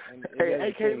 Hey,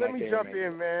 AK, let me jump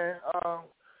in, man.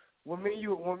 When me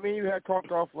and you had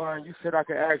talked offline, you said I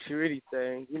could ask you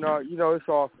anything. You know, it's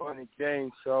all fun and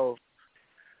games. So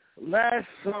last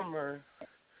summer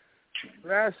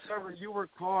you were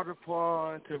called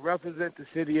upon to represent the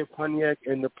city of Pontiac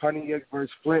in the Pontiac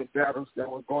versus Flint battles that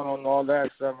were going on all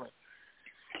last summer.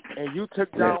 And you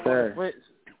took down one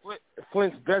of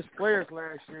Flint's best players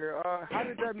last year. How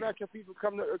did that matchup even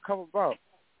come about?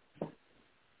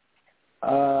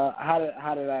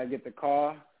 How did I get the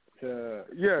call to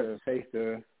face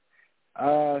the?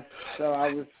 So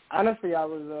I was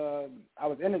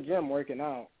in the gym working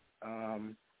out,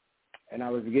 and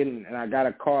I got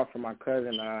a call from my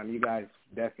cousin. You guys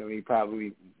definitely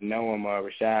probably know him,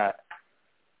 Rashad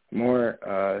Moore.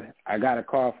 I got a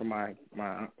call from my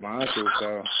uncle,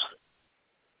 so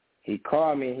he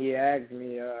called me. He asked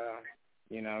me,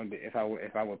 if I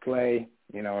would play,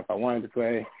 if I wanted to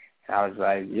play. I was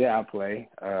like, yeah, I'll play.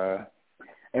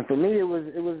 And for me, it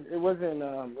wasn't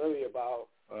really about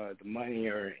the money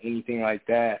or anything like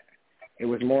that. It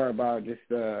was more about just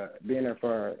being there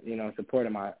for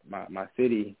supporting my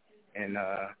city, and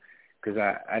because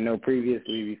I know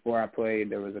previously before I played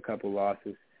there was a couple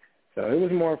losses, so it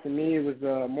was more for me. It was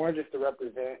more just to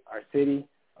represent our city.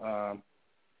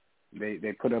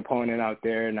 They put an opponent out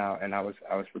there, and I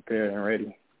was prepared and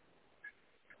ready.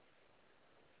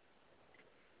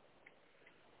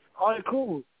 All right,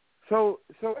 cool. So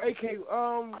AK,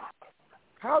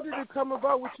 how did it come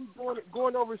about with you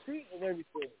going overseas and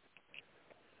everything?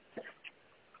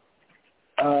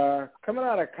 Coming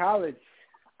out of college,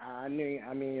 I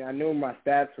knew my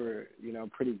stats were,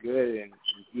 pretty good, and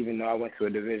even though I went to a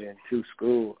Division II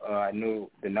school, I knew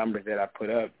the numbers that I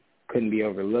put up couldn't be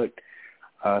overlooked.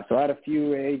 So I had a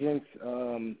few agents,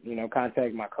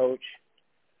 contact my coach.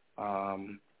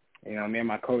 Me and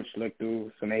my coach looked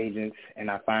through some agents,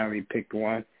 and I finally picked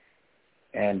one.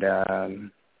 And,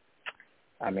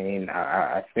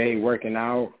 I stayed working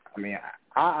out. I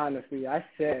honestly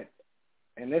set,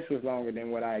 and this was longer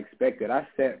than what I expected. I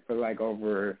set for like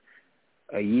over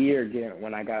a year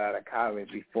when I got out of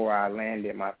college before I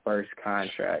landed my first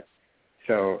contract.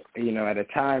 So, at the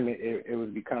time it was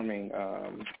becoming,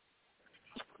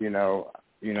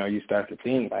 you start to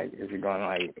think like, is it going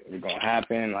to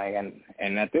happen? Like,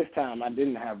 and at this time I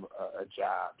didn't have a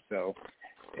job. So,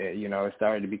 it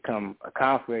started to become a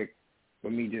conflict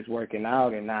with me just working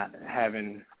out and not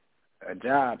having a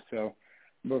job. So,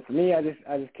 but for me, I just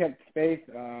kept space.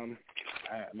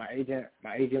 My agent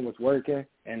was working,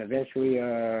 and eventually,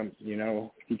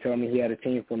 he told me he had a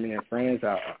team for me in France.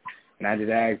 And I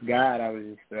just asked God. I was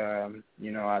just,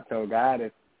 I told God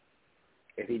if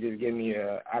he just give me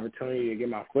an opportunity to get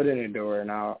my foot in the door,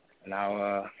 and I'll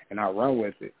run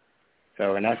with it.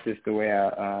 So, and that's just the way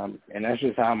and that's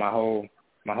just how my whole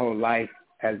life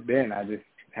has been. I just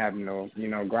having to,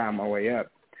 grind my way up.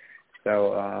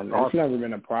 So, it's never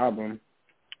been a problem.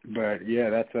 But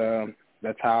yeah, that's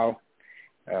how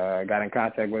I got in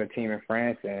contact with a team in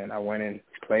France, and I went and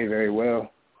played very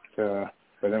well for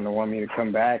them to want me to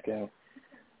come back. And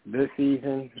this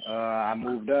season, I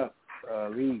moved up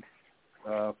leagues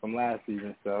from last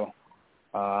season, so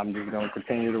I'm just gonna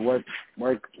continue to work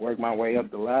my way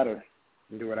up the ladder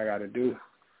and do what I got to do.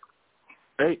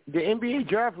 Hey, the NBA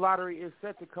draft lottery is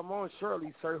set to come on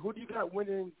shortly, sir. Who do you got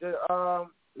winning the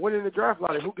draft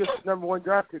lottery? Who gets the number one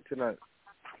draft pick tonight?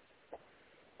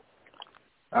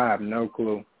 I have no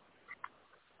clue.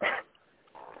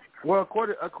 Well,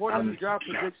 according to draft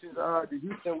predictions, the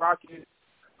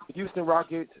Houston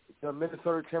Rockets, the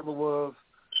Minnesota Timberwolves,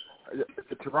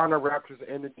 the Toronto Raptors,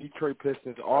 and the Detroit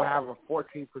Pistons all have a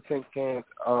 14% chance.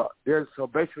 So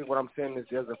basically what I'm saying is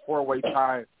there's a four-way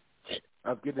tie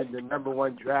of getting the number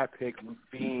one draft pick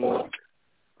being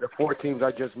the four teams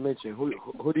I just mentioned. Who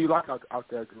do you like out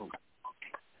there, group?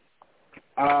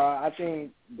 I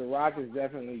think the Rockets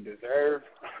definitely deserve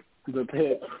the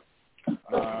pick.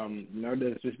 No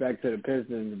disrespect to the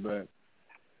Pistons, but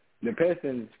the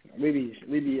Pistons, we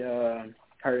be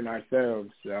hurting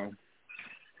ourselves. So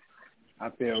I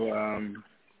feel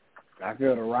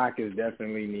the Rockets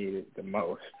definitely need it the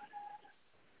most.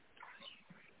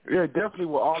 Yeah, definitely.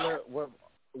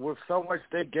 With so much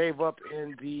they gave up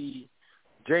in the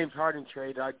James Harden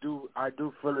trade, I do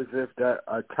feel as if that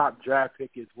a top draft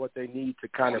pick is what they need to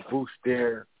kind of boost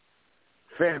their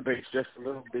fan base just a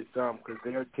little bit, because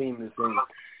their team is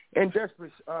in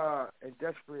desperate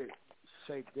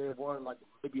shape. They've won like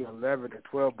maybe 11 or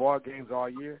 12 ball games all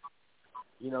year,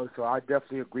 So I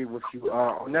definitely agree with you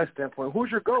on that standpoint. Who's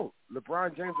your GOAT,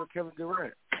 LeBron James or Kevin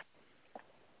Durant?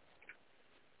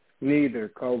 Neither,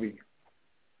 Kobe.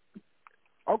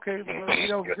 Okay,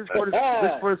 well, just for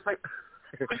the sake.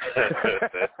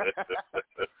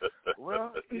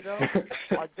 Well,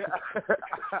 I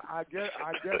guess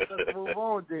let's move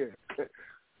on there.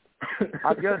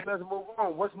 Let's move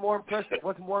on. What's more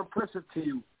impressive to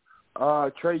you?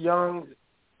 Trae Young,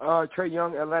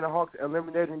 Atlanta Hawks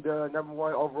eliminating the number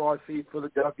one overall seed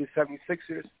Philadelphia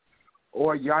 76ers,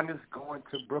 or Giannis going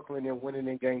to Brooklyn and winning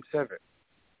in Game 7?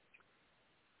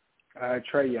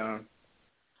 Trae Young.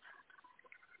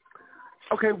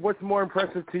 Okay, what's more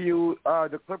impressive to you,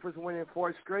 the Clippers winning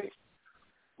 4 straight,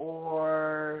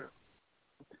 or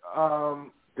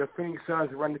the Phoenix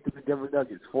Suns running through the Denver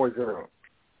Nuggets 4-0?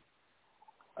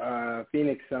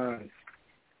 Phoenix Suns.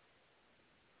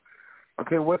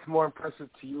 Okay, what's more impressive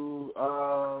to you?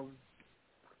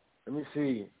 Let me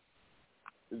see.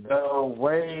 The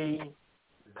way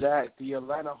that the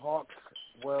Atlanta Hawks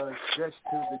was stretched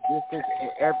to the distance in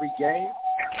every game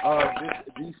of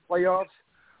these playoffs,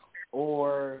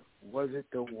 or was it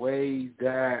the way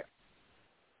that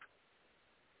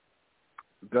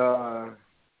the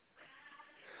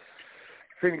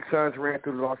Phoenix Suns ran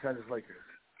through the Los Angeles Lakers?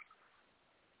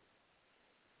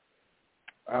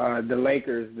 The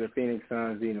Lakers, the Phoenix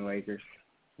Suns beating the Lakers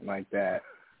like that.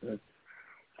 It's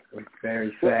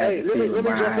very sad. Hey, let me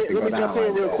jump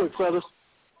in real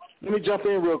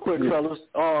quick, fellas.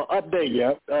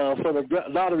 Update for the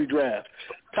lottery draft.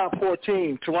 Top 4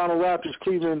 teams: Toronto Raptors,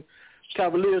 Cleveland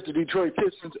Cavaliers, the Detroit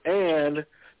Pistons, and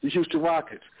the Houston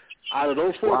Rockets. Out of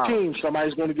those 4 teams,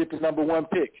 somebody's going to get the number 1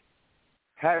 pick.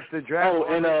 Has the draft has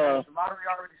the lottery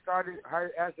already started?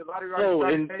 Has the lottery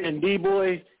already started? And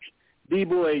D-Boy,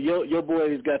 your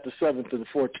boy's got the 7th and the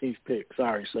 14th pick.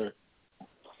 Sorry, sir.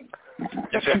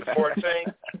 You said the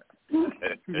 14th?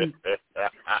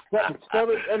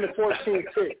 7th and the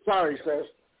 14th pick. Sorry, sir.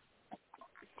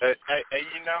 Hey,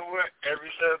 you know what? Every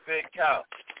little bit counts.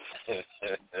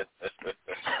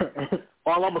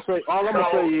 All I'm gonna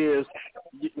say is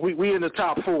we in the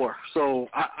top 4. So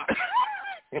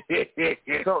AK,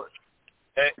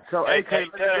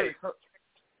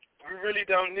 we really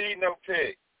don't need no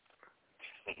pick.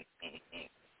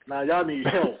 Now y'all need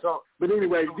help. But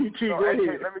anyway, DT, go ahead.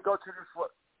 Let me go to this one.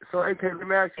 So AK, let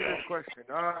me ask you this question.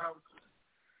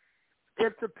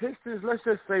 If the Pistons, let's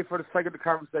just say for the sake of the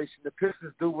conversation, the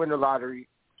Pistons do win the lottery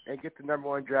and get the number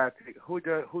 1 draft pick, who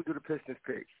do the Pistons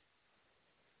pick?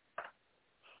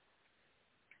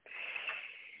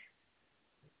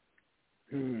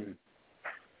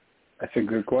 That's a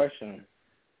good question.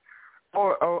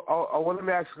 Well, let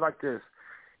me ask you like this.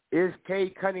 Is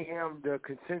Cade Cunningham the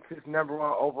consensus number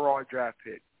 1 overall draft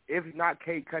pick? If not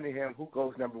Cade Cunningham, who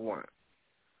goes number 1?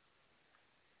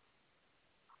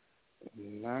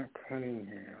 Not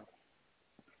Cunningham.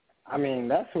 I mean,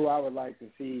 that's who I would like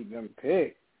to see them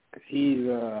pick. Cause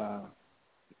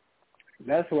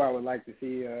that's who I would like to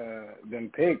see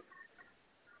them pick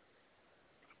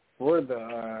for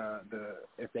the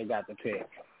if they got the pick.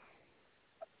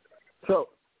 So,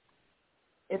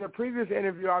 in a previous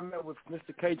interview I met with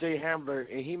Mr. KJ Hamler,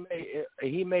 and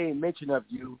he made mention of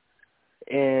you,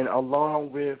 and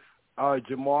along with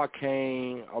Jamal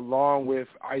Cain, along with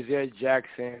Isaiah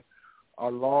Jackson,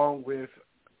 along with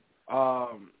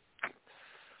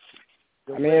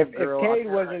if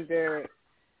Cade wasn't there,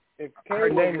 her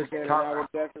name is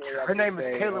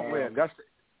Kayla Williams.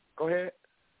 Go ahead.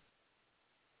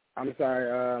 I'm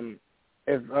sorry.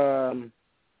 If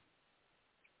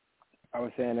I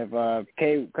was saying if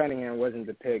Cade Cunningham wasn't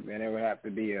the pick, then it would have to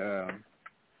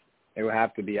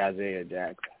be Isaiah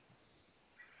Jackson.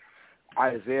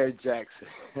 Isaiah Jackson.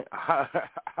 I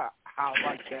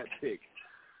like that pick.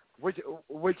 Which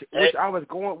I was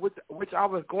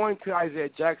going to Isaiah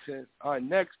Jackson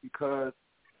next, because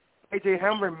AJ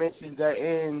Hamler mentioned that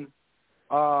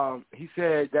he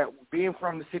said that being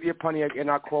from the city of Pontiac,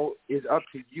 and I quote, is up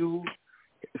to you,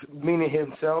 meaning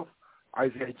himself,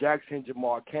 Isaiah Jackson,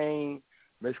 Jamal Cain,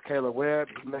 Miss Kayla Webb.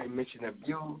 He made mention of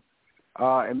you,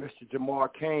 and Mr. Jamal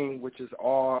Cain, which is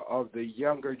all of the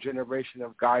younger generation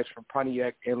of guys from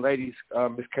Pontiac, and ladies,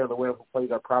 Miss Kayla Webb, who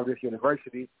plays at Providence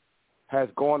University, has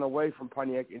gone away from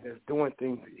Pontiac and is doing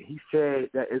things. He said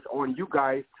that it's on you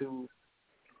guys to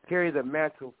carry the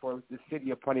mantle for the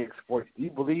city of Pontiac sports. Do you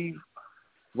believe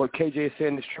what KJ is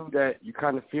saying is true, that you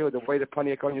kind of feel the weight of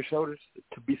Pontiac on your shoulders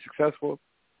to be successful?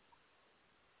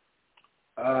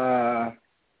 I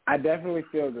definitely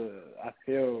feel the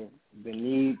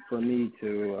need for me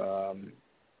to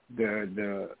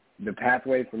the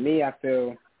pathway for me. I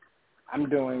feel I'm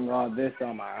doing all this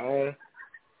on my own.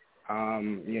 I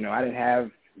didn't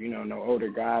have no older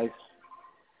guys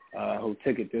who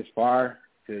took it this far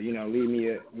to lead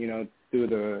me through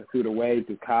the way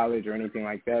through college or anything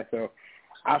like that. So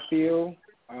I feel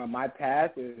my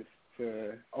path is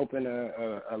to open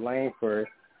a lane for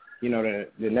the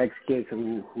next kids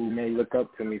who may look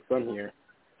up to me from here.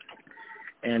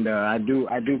 And I do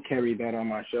carry that on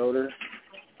my shoulder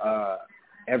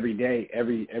every day.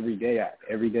 Every day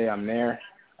I'm there.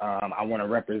 I want to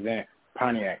represent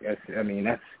Pontiac.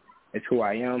 It's who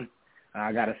I am.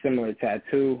 I got a similar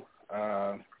tattoo.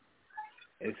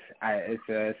 It's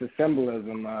a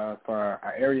symbolism for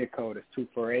our area code. It's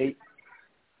 248.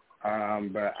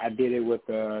 but I did it with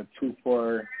a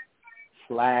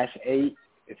 24/8.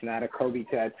 It's not a Kobe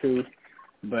tattoo,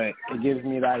 but it gives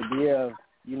me the idea of,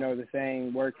 the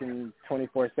saying working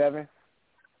 24/7.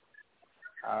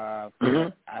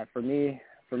 For me,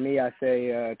 I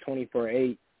say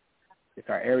 24/8. It's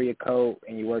our area code,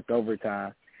 and you work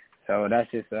overtime. So that's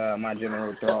just my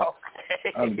general thought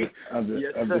of the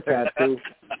tattoo.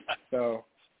 So,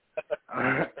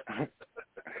 I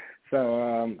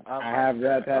have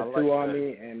that tattoo on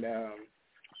me, and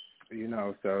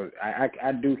so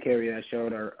I do carry that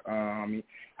shoulder. I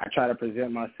try to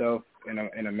present myself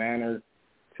in a manner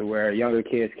to where younger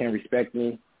kids can respect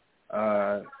me,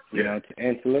 and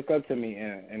to look up to me,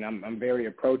 and I'm very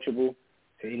approachable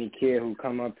to any kid who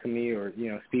come up to me or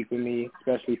speak with me,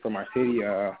 especially from our city.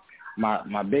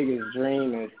 My biggest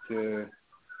dream is to,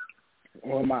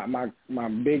 my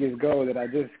biggest goal that I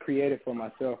just created for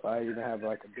myself. I even have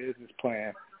like a business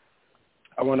plan.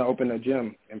 I want to open a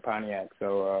gym in Pontiac,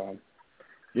 so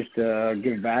just to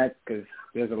give back, because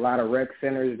there's a lot of rec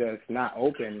centers that's not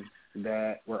open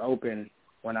that were open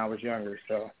when I was younger.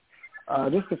 So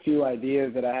just a few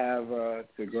ideas that I have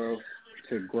to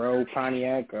grow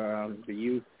Pontiac, the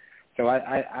youth. So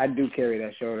I do carry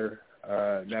that shoulder,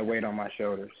 that weight on my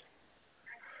shoulders.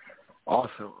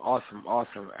 Awesome.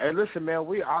 Hey, listen, man,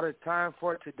 we out of time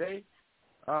for today.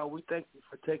 We thank you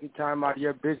for taking time out of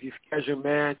your busy schedule,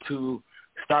 man, to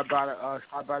stop by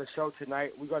the show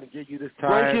tonight. We're going to give you this time.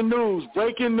 Breaking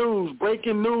news.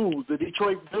 The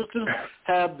Detroit Pistons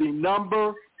have the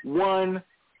number 1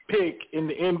 pick in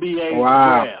the NBA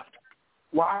draft.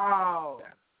 Wow.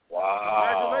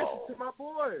 Congratulations to my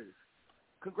boys.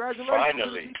 Congratulations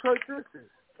Finally. to the Detroit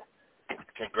Pistons.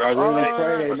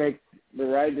 Congratulations. They make the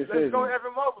right decision. Let's go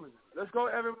Evan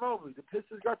Mobley. The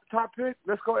Pistons got the top pick.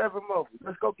 Let's go Evan Mobley.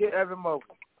 Let's go get Evan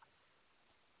Mobley.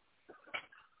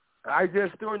 I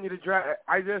just throwing you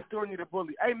the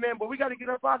bully. Hey, man, but we got to get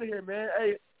up out of here, man.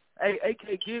 Hey,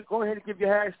 AK, go ahead and give your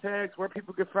hashtags where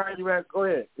people can find you at. Go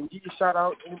ahead. And give your shout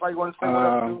out. Anybody want to say what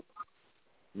up to?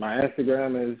 My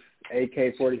Instagram is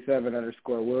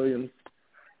AK47_Williams.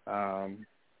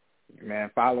 Man,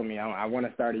 follow me. I want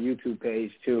to start a YouTube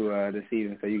page, too, this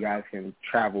season, so you guys can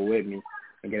travel with me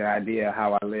and get an idea of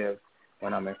how I live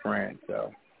when I'm in France.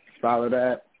 So follow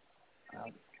that.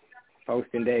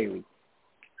 Posting daily.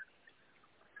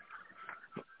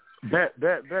 Bet.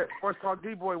 Sports Talk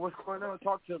D-Boy, what's going on?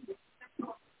 Talk to me.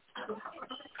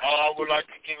 I would like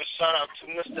to give a shout-out to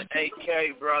Mr.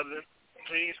 AK, brother.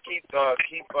 Please keep doing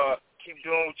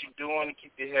what you're doing and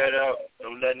keep your head up.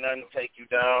 Don't let nothing take you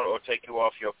down or take you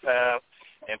off your path.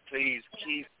 And please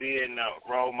keep being a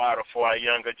role model for our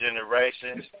younger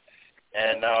generations.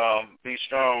 And be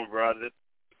strong, brother.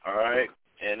 All right?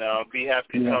 And be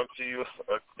happy to talk to you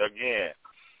again.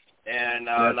 And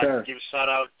I'd like to give a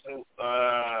shout-out to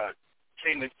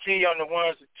Tina T on the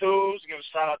ones and twos. Give a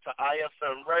shout-out to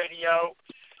iFM Radio.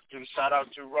 Give a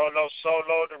shout-out to Rolo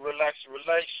Solo, the Relax and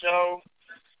Relate Show.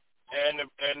 And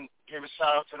give a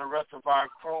shout-out to the rest of our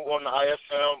crew on the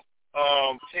iFM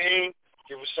team.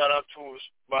 Give a shout-out to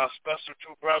my special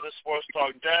two brothers, Sports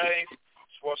Talk Dave,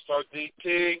 Sports Talk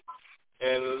DT.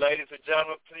 And ladies and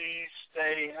gentlemen, please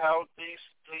stay healthy.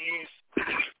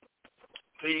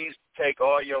 Please take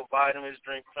all your vitamins,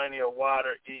 drink plenty of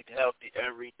water, eat healthy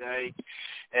every day,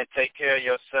 and take care of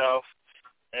yourself.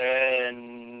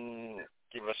 And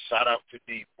give a shout-out to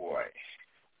D-Boy.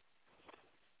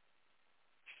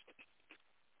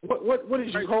 What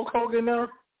is you, Hulk Hogan now?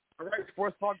 All right,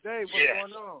 Sports Talk Dave,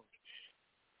 what's going on?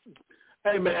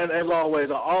 Hey, man, as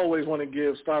always, I always want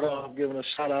to start off giving a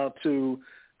shout-out to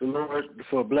the Lord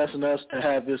for blessing us to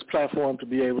have this platform to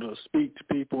be able to speak to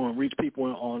people and reach people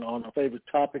on our favorite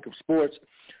topic of sports.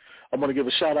 I'm going to give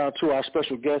a shout-out to our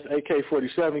special guest,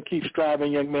 AK-47. Keep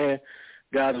striving, young man.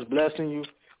 God is blessing you,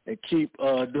 and keep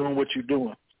doing what you're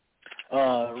doing.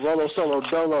 Rolo Solo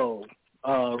Dolo,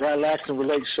 Relax and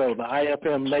Relate Show, the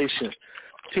iFM Nation,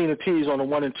 Tina T's on the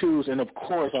 1 and 2s, and, of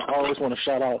course, I always want to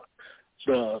shout out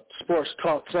the Sports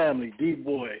Talk family,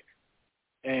 D-Boy,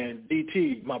 and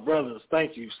DT, my brothers.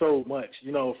 Thank you so much,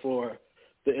 for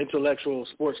the intellectual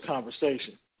sports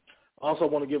conversation. I also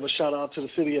want to give a shout-out to the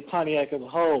city of Pontiac as a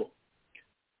whole.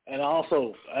 And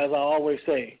also, as I always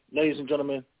say, ladies and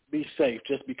gentlemen, be safe.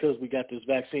 Just because we got this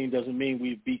vaccine doesn't mean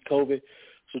we beat COVID.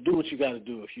 So do what you got to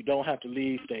do. If you don't have to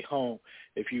leave, stay home.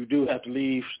 If you do have to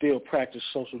leave, still practice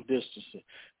social distancing.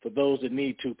 For those that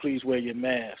need to, please wear your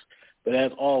mask. But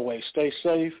as always, stay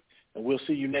safe, and we'll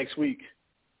see you next week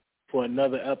for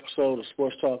another episode of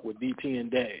Sports Talk with DT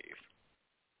and Dave.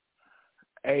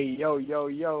 Hey,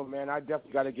 yo, man, I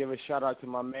definitely got to give a shout-out to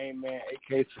my main man,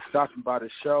 AK, for stopping by the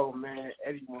show, man.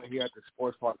 Everyone here at the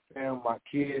Sports Talk Fam, my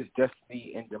kids,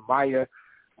 Destiny and Demaya,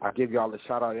 I give y'all a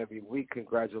shout-out every week.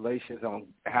 Congratulations on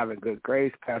having good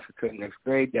grades, passing to the next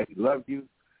grade. Daddy love you.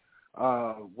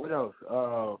 What else?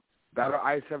 Battle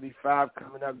I-75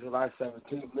 coming up July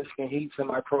 17th. Michigan Heat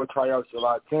semi-pro tryouts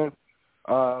July 10th.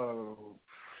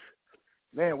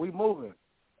 Man, we moving.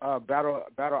 Battle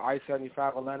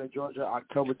I-75 Atlanta, Georgia,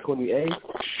 October 28th.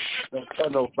 Don't tell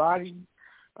nobody.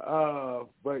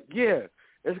 But, yeah,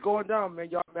 it's going down, man.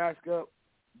 Y'all mask up.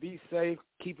 Be safe.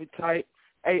 Keep it tight.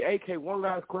 Hey, AK, one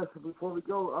last question before we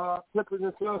go. Clippers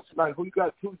and Suns tonight. Who you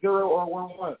got, 2-0 or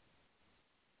 1-1?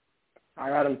 I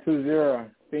got them 2-0,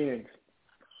 Phoenix.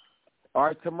 All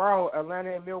right, tomorrow,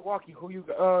 Atlanta and Milwaukee. Who you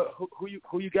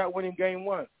got winning game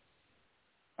 1?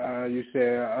 You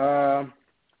said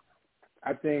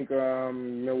I think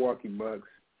Milwaukee Bucks.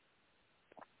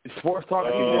 Sports Talk.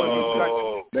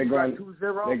 They're going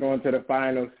 2-0. They're going to the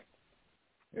finals.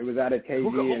 It was out of KG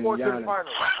and Giannis.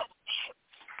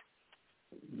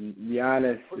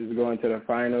 Giannis is going to the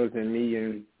finals, and me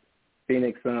and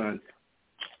Phoenix Suns.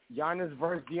 Giannis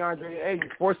versus DeAndre Ayton.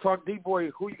 Sports Talk D-Boy.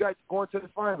 Who you got going to the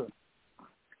finals?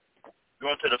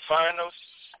 Going to the finals?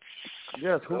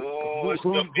 Yes. Who's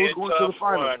going to the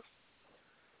finals? One.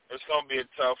 It's going to be a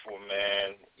tough one,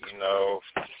 man. You know.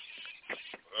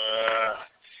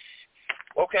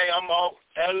 Okay, I'm off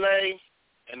L.A.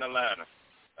 and Atlanta.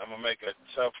 I'm going to make a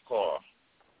tough call.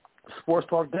 Sports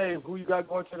Talk Dave, who you got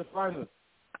going to the finals?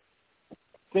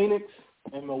 Phoenix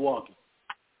and Milwaukee.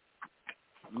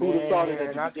 Who would have started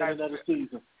at the beginning of the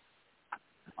season?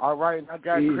 All right, I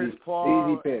got Chris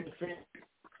Paul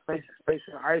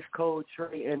facing Ice Cold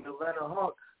Trey and Atlanta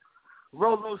Hawks.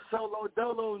 Rolo, Solo,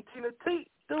 Dolo, and Tina T.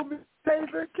 Do me a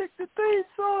favor, kick the theme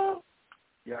song.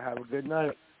 Y'all have a good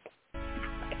night.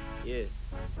 Yeah.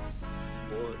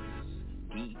 Sports,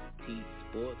 DT,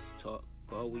 Sports Talk.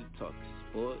 All we talk is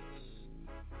sports.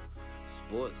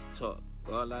 Sports Talk.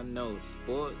 All I know is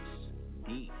sports.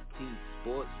 DT,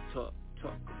 Sports Talk.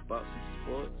 Talk about some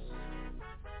sports.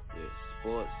 Yeah,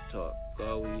 Sports Talk.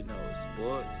 All we know is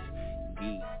sports.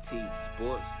 DT,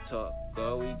 Sports Talk.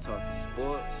 All we talk is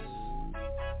sports.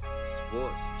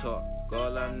 Sports Talk.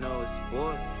 All I know is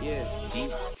sports. Yeah,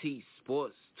 DT,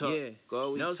 Sports Talk. Yeah,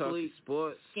 all we talk is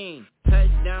sports.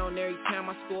 Touchdown every time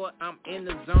I score. I'm in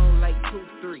the zone like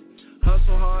 2-3.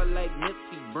 Hustle hard like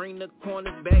Nipsey. Bring the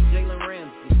corners back, Jalen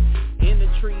Ramsey. In the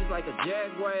trees like a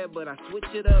Jaguar, but I switch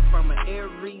it up. I'm an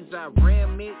Aries, I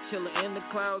ram it, chillin' in the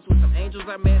clouds with some angels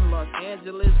I met in Los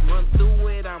Angeles. Run through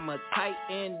it, I'm a tight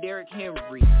end, Derrick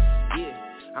Henry. Yeah,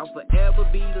 I'll forever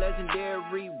be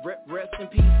legendary. Rest in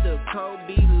peace to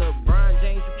Kobe, LeBron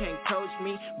James. You can't coach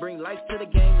me. Bring life to the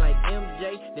game like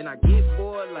MJ. Then I get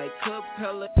bored like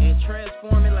Capella and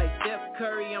transform it like Steph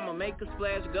Curry. I'ma make a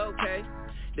splash, go K.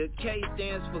 The K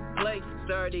stands for Clay.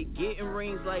 Started getting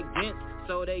rings like Vince,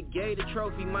 so they gave the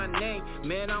trophy my name.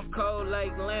 Man, I'm cold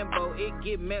like Lambo. It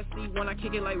get messy when I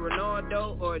kick it like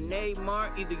Ronaldo or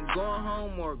Neymar. Either you going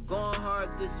home or going hard.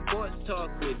 This Sports Talk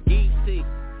with DT.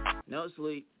 No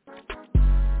sleep.